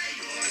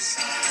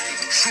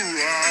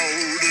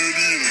 Shrouded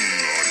in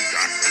a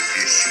dark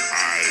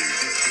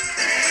disguise,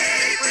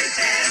 they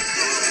pretend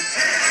to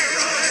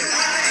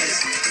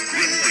terrorize.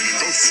 Grim grinning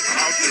ghosts come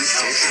out to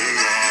socialize.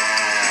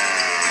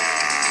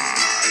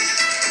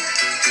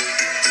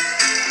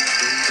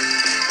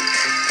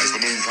 As the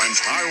moon climbs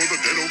high over the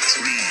dead oak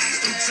tree,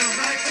 spooks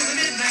arrive for the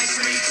midnight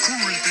street.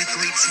 Creepy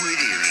creeps with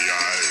eerie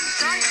eyes,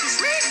 tries to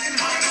shriek and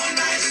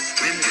harmonize.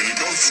 Grim grinning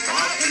ghosts come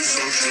out to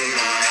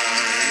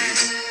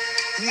socialize.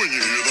 When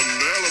you hear the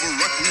knell of a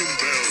requiem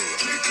bell,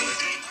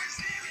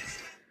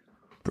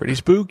 Pretty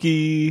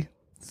spooky.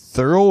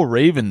 Thurl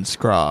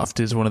Ravenscroft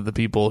is one of the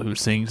people who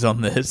sings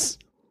on this.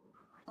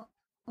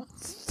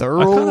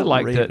 Thurl kinda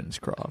liked it.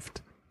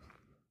 Ravenscroft.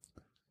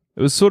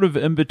 It was sort of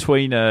in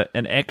between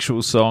an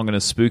actual song and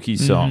a spooky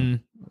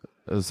song.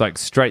 It was like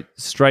straight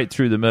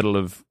through the middle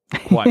of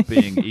quite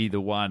being either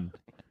one.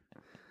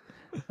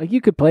 Like,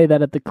 you could play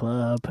that at the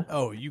club.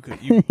 Oh, you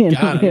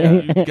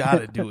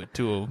gotta do it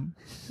to him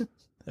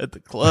at the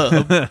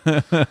club.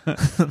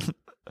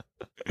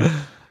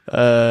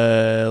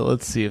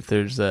 Let's see if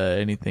there's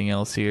anything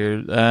else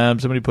here.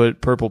 Somebody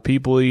put Purple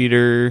People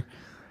Eater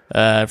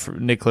for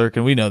Nick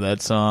Clerkin. We know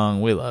that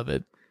song. We love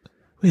it.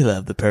 We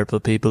love the Purple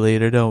People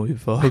Eater, don't we,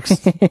 folks?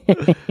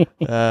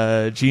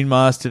 Gene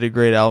Moss did a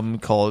great album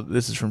called,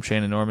 this is from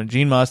Shannon Norman.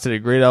 Gene Moss did a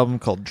great album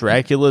called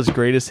Dracula's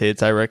Greatest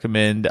Hits. I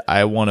recommend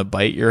I Want to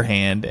Bite Your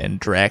Hand and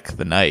Drac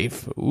the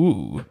Knife.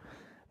 Ooh.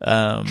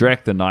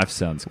 Drac the Knife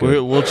sounds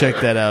good. We'll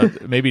check that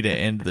out maybe to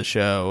end the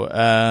show.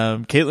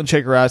 Caitlin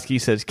Chekorowski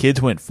says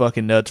kids went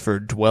fucking nuts for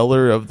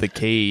Dweller of the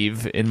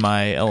Cave in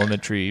my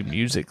elementary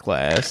music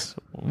class.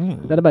 Ooh.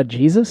 Is that about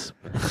Jesus?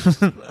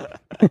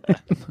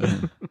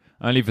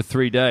 Only for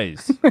 3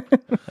 days.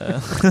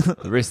 The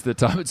rest of the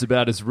time it's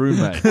about his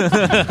roommate.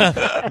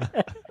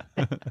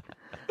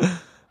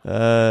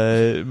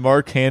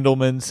 Mark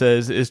Handelman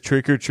says, is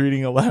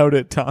trick-or-treating allowed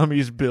at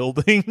Tommy's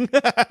building?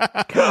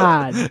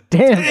 God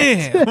damn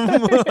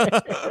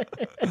it.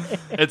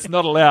 It's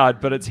not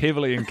allowed, but it's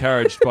heavily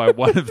encouraged by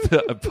one of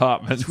the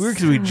apartments. It's weird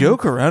because we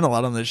joke around a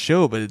lot on this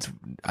show, but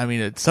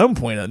at some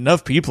point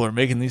enough people are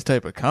making these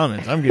type of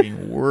comments. I'm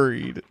getting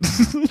worried.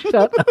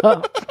 Shut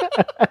up.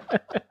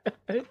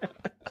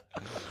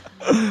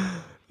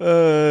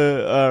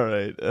 All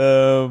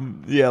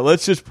Yeah,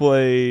 let's just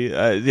play.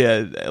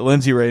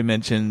 Lindsay Ray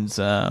mentions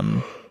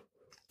the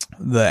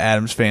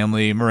Addams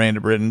Family.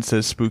 Miranda Britton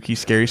says spooky,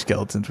 scary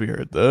skeletons. We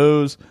heard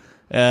those.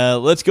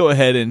 Let's go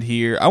ahead and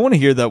hear. I want to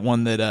hear that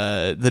one that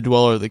the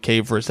Dweller of the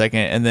Cave for a second,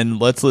 and then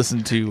let's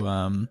listen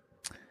to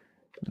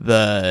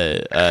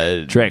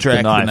the Drac Drac the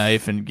the Knife.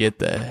 Knife and get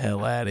the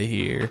hell out of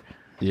here.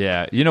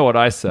 Yeah, you know what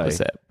I say. What's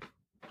that?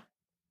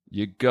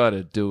 You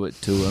gotta do it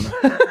to him.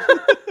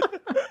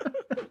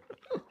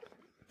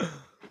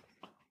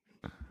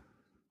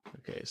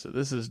 Okay, so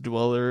this is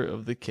Dweller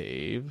of the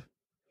Cave.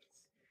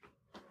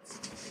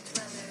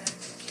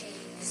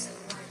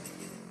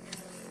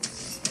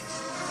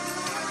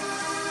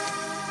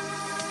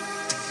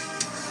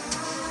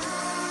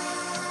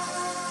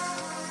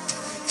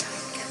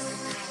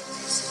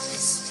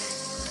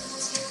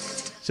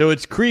 So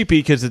it's creepy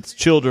because it's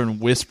children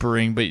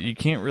whispering, but you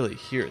can't really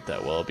hear it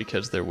that well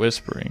because they're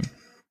whispering.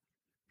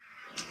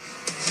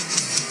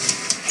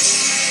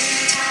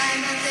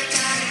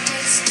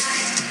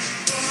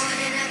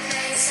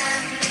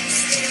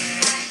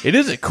 It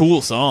is a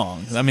cool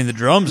song. I mean, the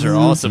drums are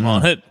awesome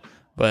on it.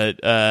 But,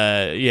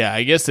 yeah,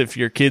 I guess if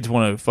your kids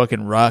want to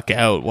fucking rock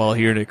out while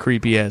hearing a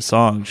creepy-ass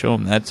song, show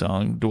them that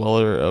song,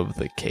 Dweller of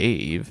the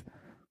Cave.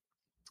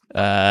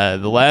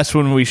 The last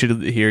one we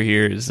should hear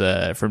here is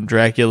from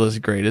Dracula's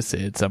Greatest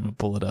Hits. I'm going to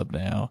pull it up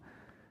now.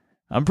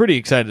 I'm pretty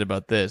excited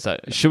about this.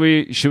 Should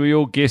we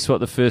all guess what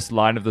the first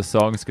line of the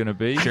song is going to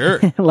be? Sure.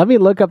 Let me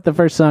look up the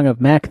first song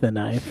of Mac the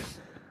Knife.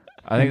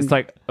 I think it's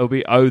like, it'll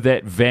be, oh,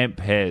 that vamp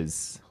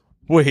has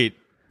Wait.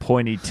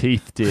 pointy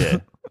teeth,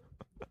 dear.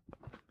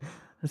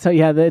 So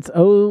yeah, it's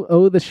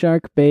oh the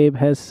shark babe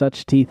has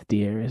such teeth,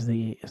 dear is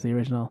the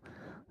original.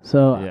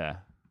 So Yeah.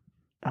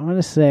 I'm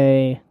gonna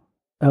say,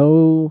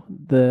 oh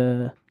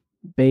the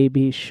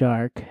baby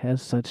shark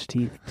has such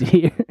teeth,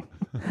 dear.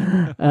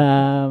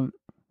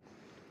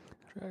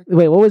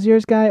 Wait, what was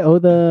yours, guy? Oh,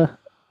 that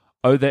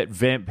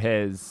vamp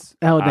has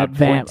That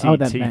vamp. pointy Oh,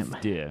 that teeth,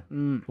 vamp. dear.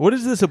 What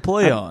is this a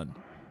play on?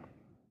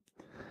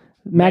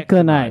 Mac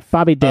the Knife,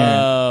 Bobby Darin.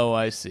 Oh,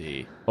 I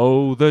see.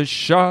 Oh, the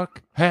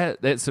shark has...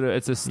 That's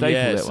it's a staple,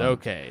 Yes, that one.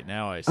 okay.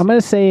 Now I see. I'm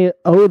gonna say,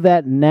 oh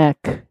that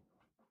neck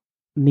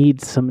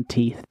needs some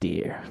teeth,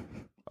 dear.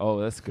 Oh,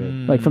 that's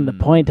good. Like from the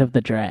point of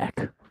the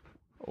drac.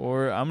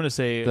 Or I'm going to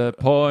say, The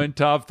point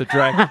of the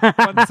dragon.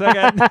 1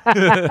 second.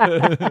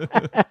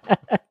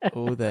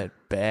 oh, that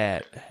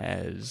bat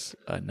has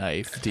a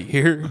knife,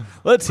 dear.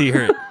 Let's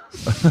hear it.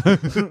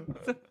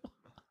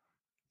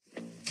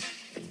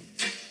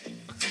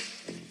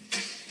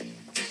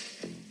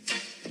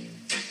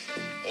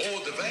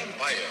 Oh, the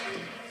vampire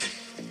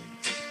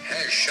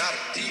has sharp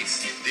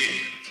teeth,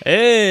 dear.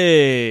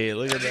 Hey,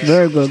 look at that.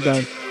 Very good,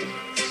 guys.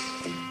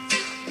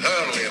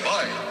 Early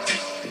white.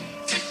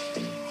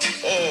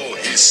 Oh,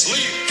 he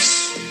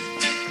sleeps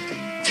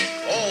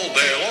all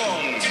day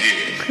long,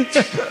 dear.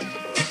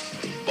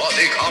 But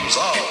he comes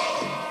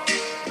out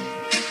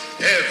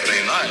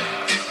every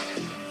night.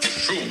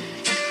 True.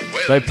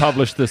 With They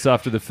published this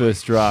after the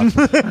first draft.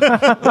 his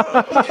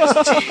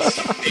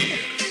teeth, dear.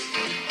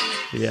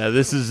 Yeah,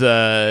 this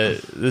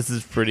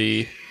is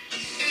pretty.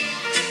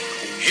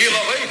 He'll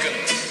awaken,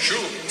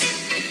 true,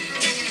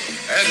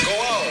 and go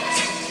out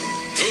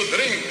to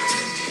drink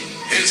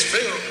his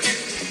fill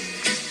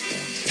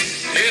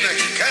in a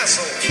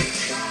castle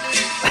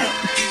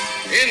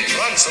in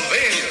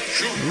Transylvania,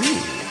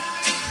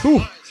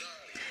 true.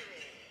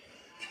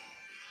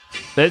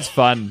 That's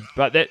fun,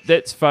 but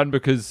that's fun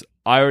because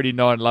I already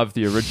know and love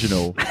the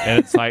original,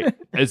 and it's like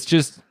it's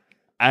just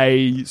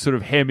a sort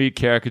of hammy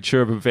caricature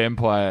of a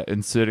vampire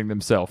inserting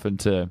themselves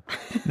into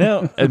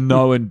Now, a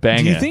known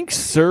banger. do you think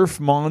Surf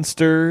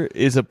Monster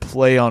is a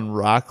play on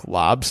Rock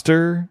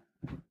Lobster?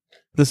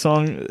 The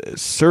song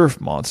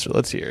Surf Monster.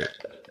 Let's hear it.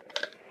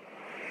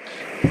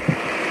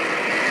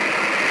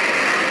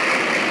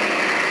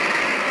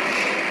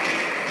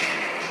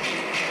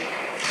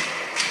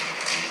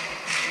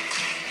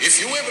 If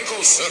you ever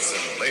go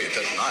surfing late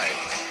at night,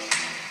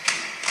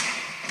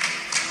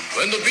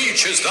 when the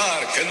beach is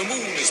dark and the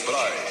moon is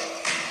bright,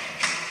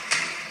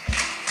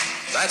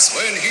 that's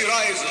when he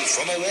rises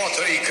from a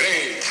watery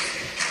grave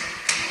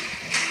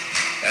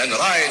and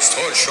rides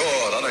toward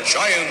shore on a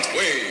giant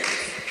wave.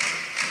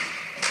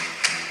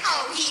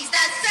 Oh, he's the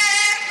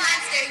surf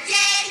monster,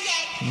 yeah,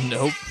 yeah.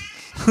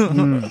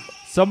 Nope.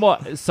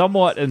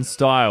 somewhat in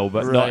style,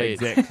 but not Right.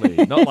 exactly.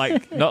 Not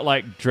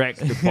like Drac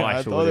the Bite I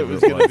or thought it whatever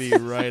was going to be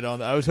right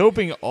on. I was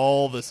hoping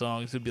all the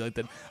songs would be like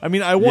that. I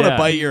mean, I want to Yeah,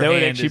 bite your that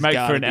hand. would actually has make for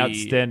gotta an be-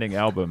 outstanding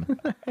album.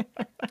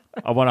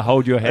 I want to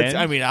hold your hand.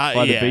 I mean, by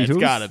the yeah, it's Beatles.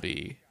 got to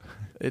be.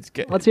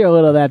 Let's hear a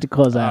little of that to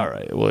close out. All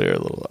right, we'll hear a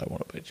little. I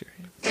want to bite your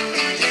hand.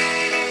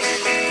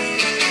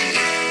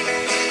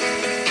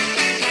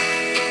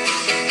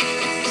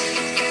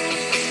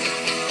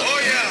 Oh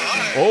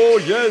yeah, Oh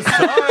yes, I.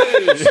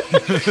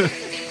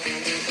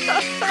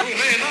 you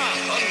may not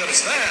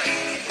understand,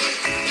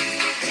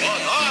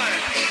 but I'm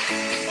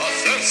a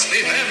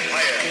thirsty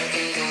vampire.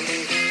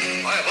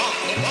 I want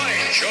to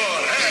bite your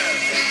hand,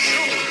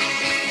 shoot.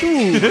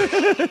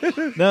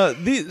 Now,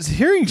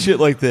 hearing shit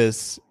like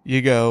this,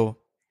 you go,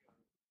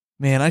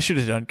 man, I should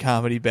have done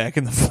comedy back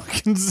in the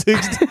fucking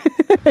 60s.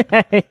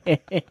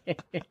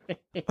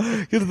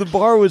 Because the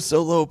bar was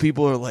so low,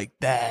 people are like,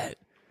 that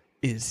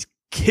is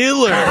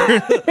killer.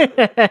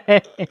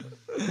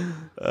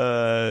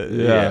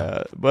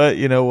 Yeah. But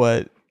you know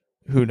what?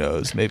 Who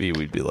knows? Maybe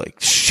we'd be like,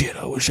 shit,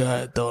 I wish I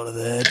had thought of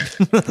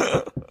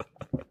that.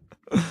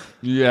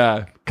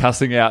 Yeah,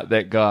 cussing out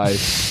that guy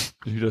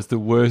who does the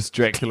worst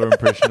Dracula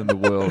impression in the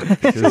world.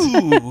 Because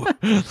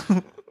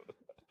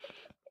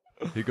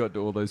he got to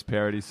all those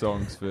parody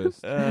songs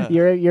first.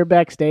 You're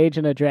backstage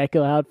in a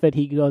Dracula outfit.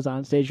 He goes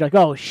on stage. You're like,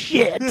 oh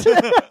shit!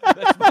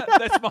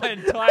 That's my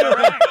entire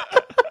act.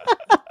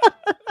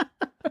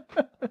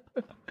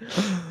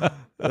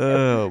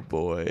 Oh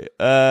boy!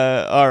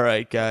 All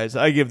right, guys.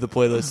 I give the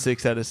playlist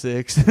 6 out of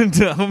 6.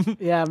 Tom?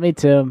 Yeah, me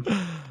too.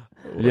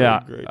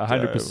 Yeah, Great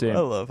 100%. time. I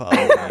love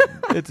Halloween.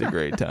 It's a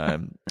great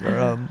time.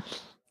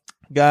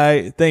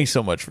 Guy, thanks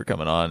so much for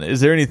coming on. Is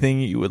there anything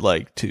you would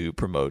like to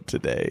promote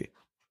today?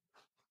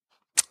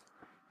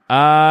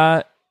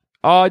 I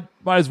might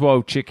as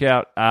well check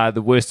out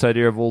The Worst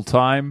Idea of All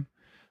Time.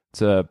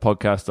 It's a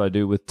podcast I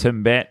do with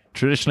Tim Batt.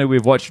 Traditionally,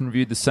 we've watched and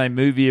reviewed the same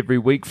movie every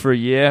week for a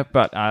year,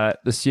 but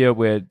this year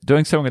we're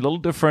doing something a little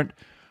different.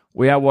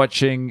 We are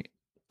watching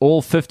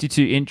all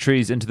 52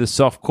 entries into the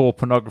softcore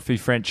pornography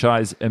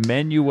franchise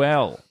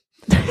Emmanuel.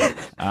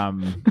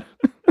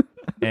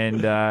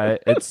 And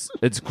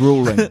it's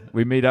grueling.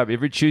 We meet up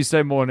every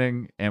Tuesday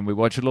morning and we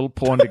watch a little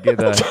porn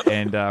together,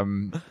 and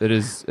it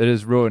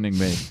is ruining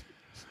me.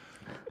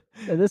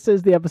 This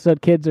is the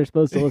episode kids are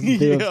supposed to listen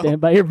to of Stand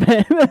By Your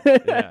Band.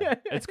 Yeah.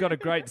 It's got a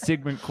great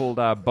segment called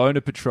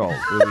Boner Patrol,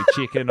 where we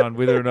check in on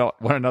whether or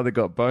not one another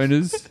got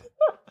boners.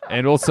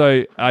 And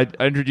also, I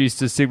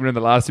introduced a segment in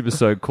the last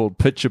episode called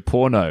Picture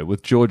Porno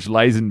with George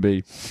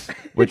Lazenby,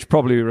 which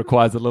probably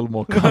requires a little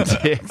more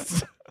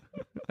context.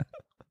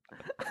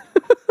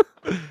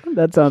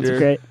 That sounds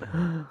great.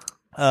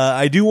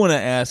 I do want to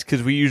ask,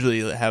 because we usually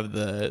have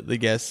the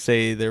guests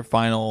say their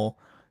final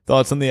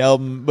thoughts on the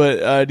album,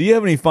 but do you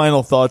have any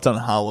final thoughts on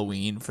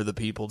Halloween for the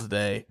people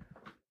today?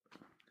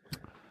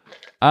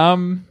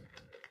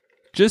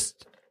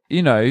 Just,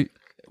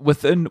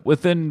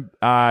 within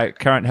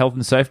current health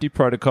and safety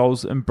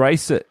protocols,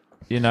 embrace it.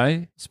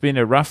 It's been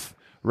a rough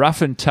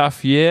and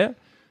tough year.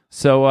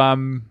 So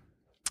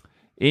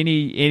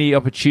any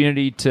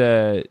opportunity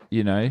to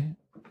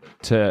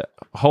to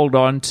hold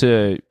on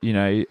to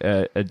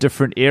a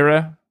different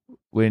era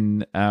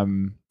when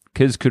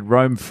kids could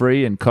roam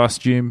free in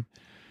costume,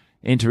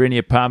 enter any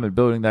apartment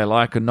building they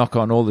like, and knock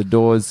on all the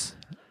doors.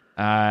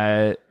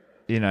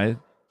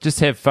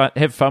 Just have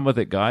fun with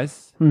it,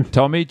 guys.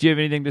 Tommy, do you have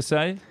anything to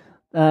say?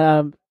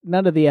 None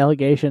of the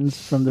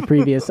allegations from the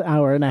previous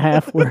hour and a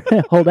half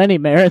hold any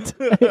merit.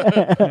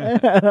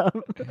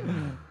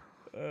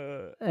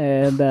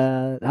 And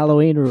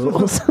Halloween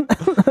rules.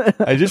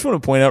 I just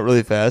want to point out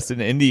really fast,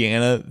 in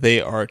Indiana, they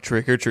are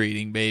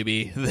trick-or-treating,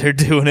 baby. They're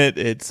doing it.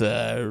 It's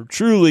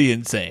truly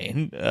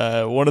insane.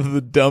 One of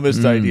the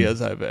dumbest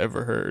ideas I've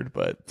ever heard,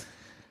 but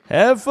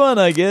have fun,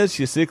 I guess,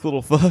 you sick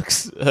little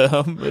fucks.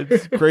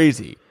 It's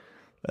crazy.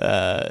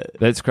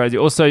 That's crazy.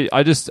 Also,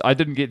 I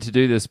didn't get to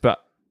do this,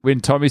 but when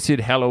Tommy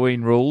said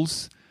Halloween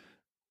rules,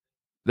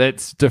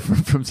 that's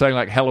different from saying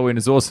like Halloween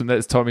is awesome.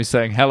 That's Tommy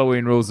saying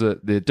Halloween rules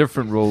they're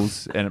different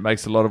rules, and it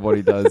makes a lot of what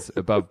he does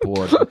above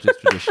board, which is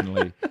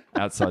traditionally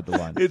outside the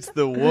line. It's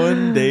the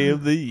one day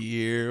of the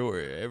year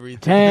where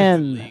everything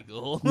 10, is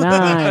legal.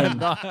 9,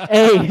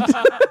 8.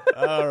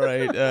 All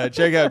right,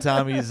 check out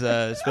Tommy's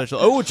special.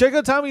 Oh, check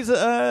out Tommy's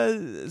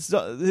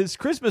his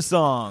Christmas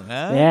song.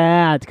 Huh?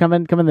 Yeah, it's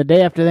coming the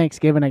day after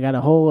Thanksgiving. I got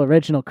a whole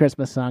original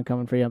Christmas song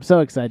coming for you. I'm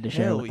so excited to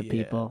share it with the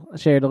people. I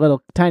shared a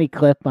little tiny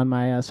clip on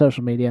my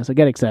social media, so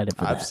get excited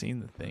for that. I've seen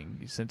the thing.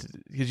 You sent it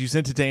because you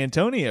sent it to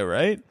Antonia,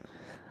 right?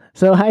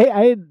 So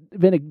I had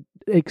been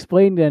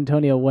explaining to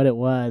Antonia what it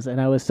was,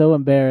 and I was so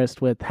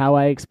embarrassed with how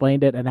I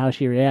explained it and how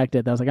she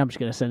reacted. I was like, I'm just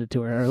going to send it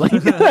to her early. We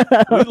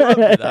loved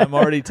it. I'm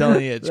already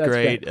telling you it's That's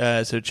great.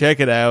 So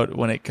check it out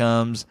when it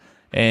comes,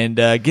 and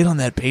get on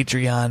that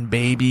Patreon,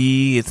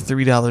 baby. It's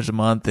 $3 a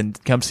month,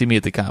 and come see me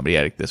at the Comedy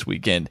Attic this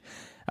weekend.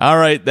 All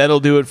right, that'll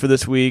do it for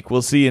this week.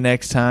 We'll see you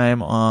next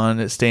time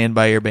on Stand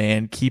By Your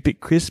Band. Keep it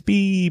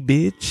crispy,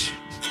 bitch.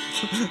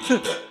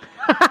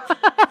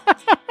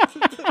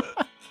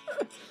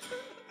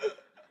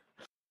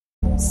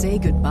 Say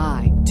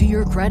goodbye to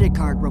your credit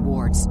card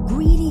rewards.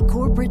 Greedy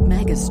corporate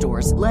mega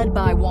stores, led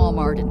by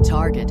Walmart and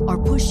Target,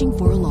 are pushing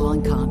for a law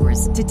in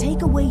Congress to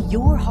take away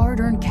your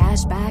hard-earned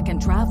cash back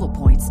and travel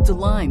points to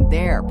line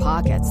their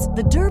pockets.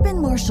 The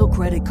Durbin-Marshall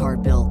credit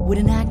card bill would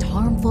enact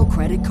harmful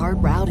credit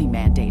card routing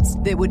mandates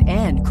that would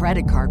end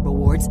credit card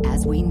rewards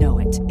as we know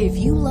it. If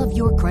you love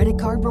your credit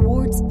card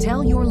rewards,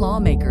 tell your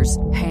lawmakers,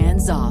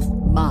 hands off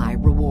my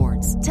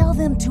rewards. Tell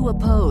them to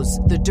oppose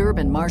the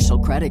Durbin-Marshall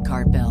credit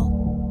card bill.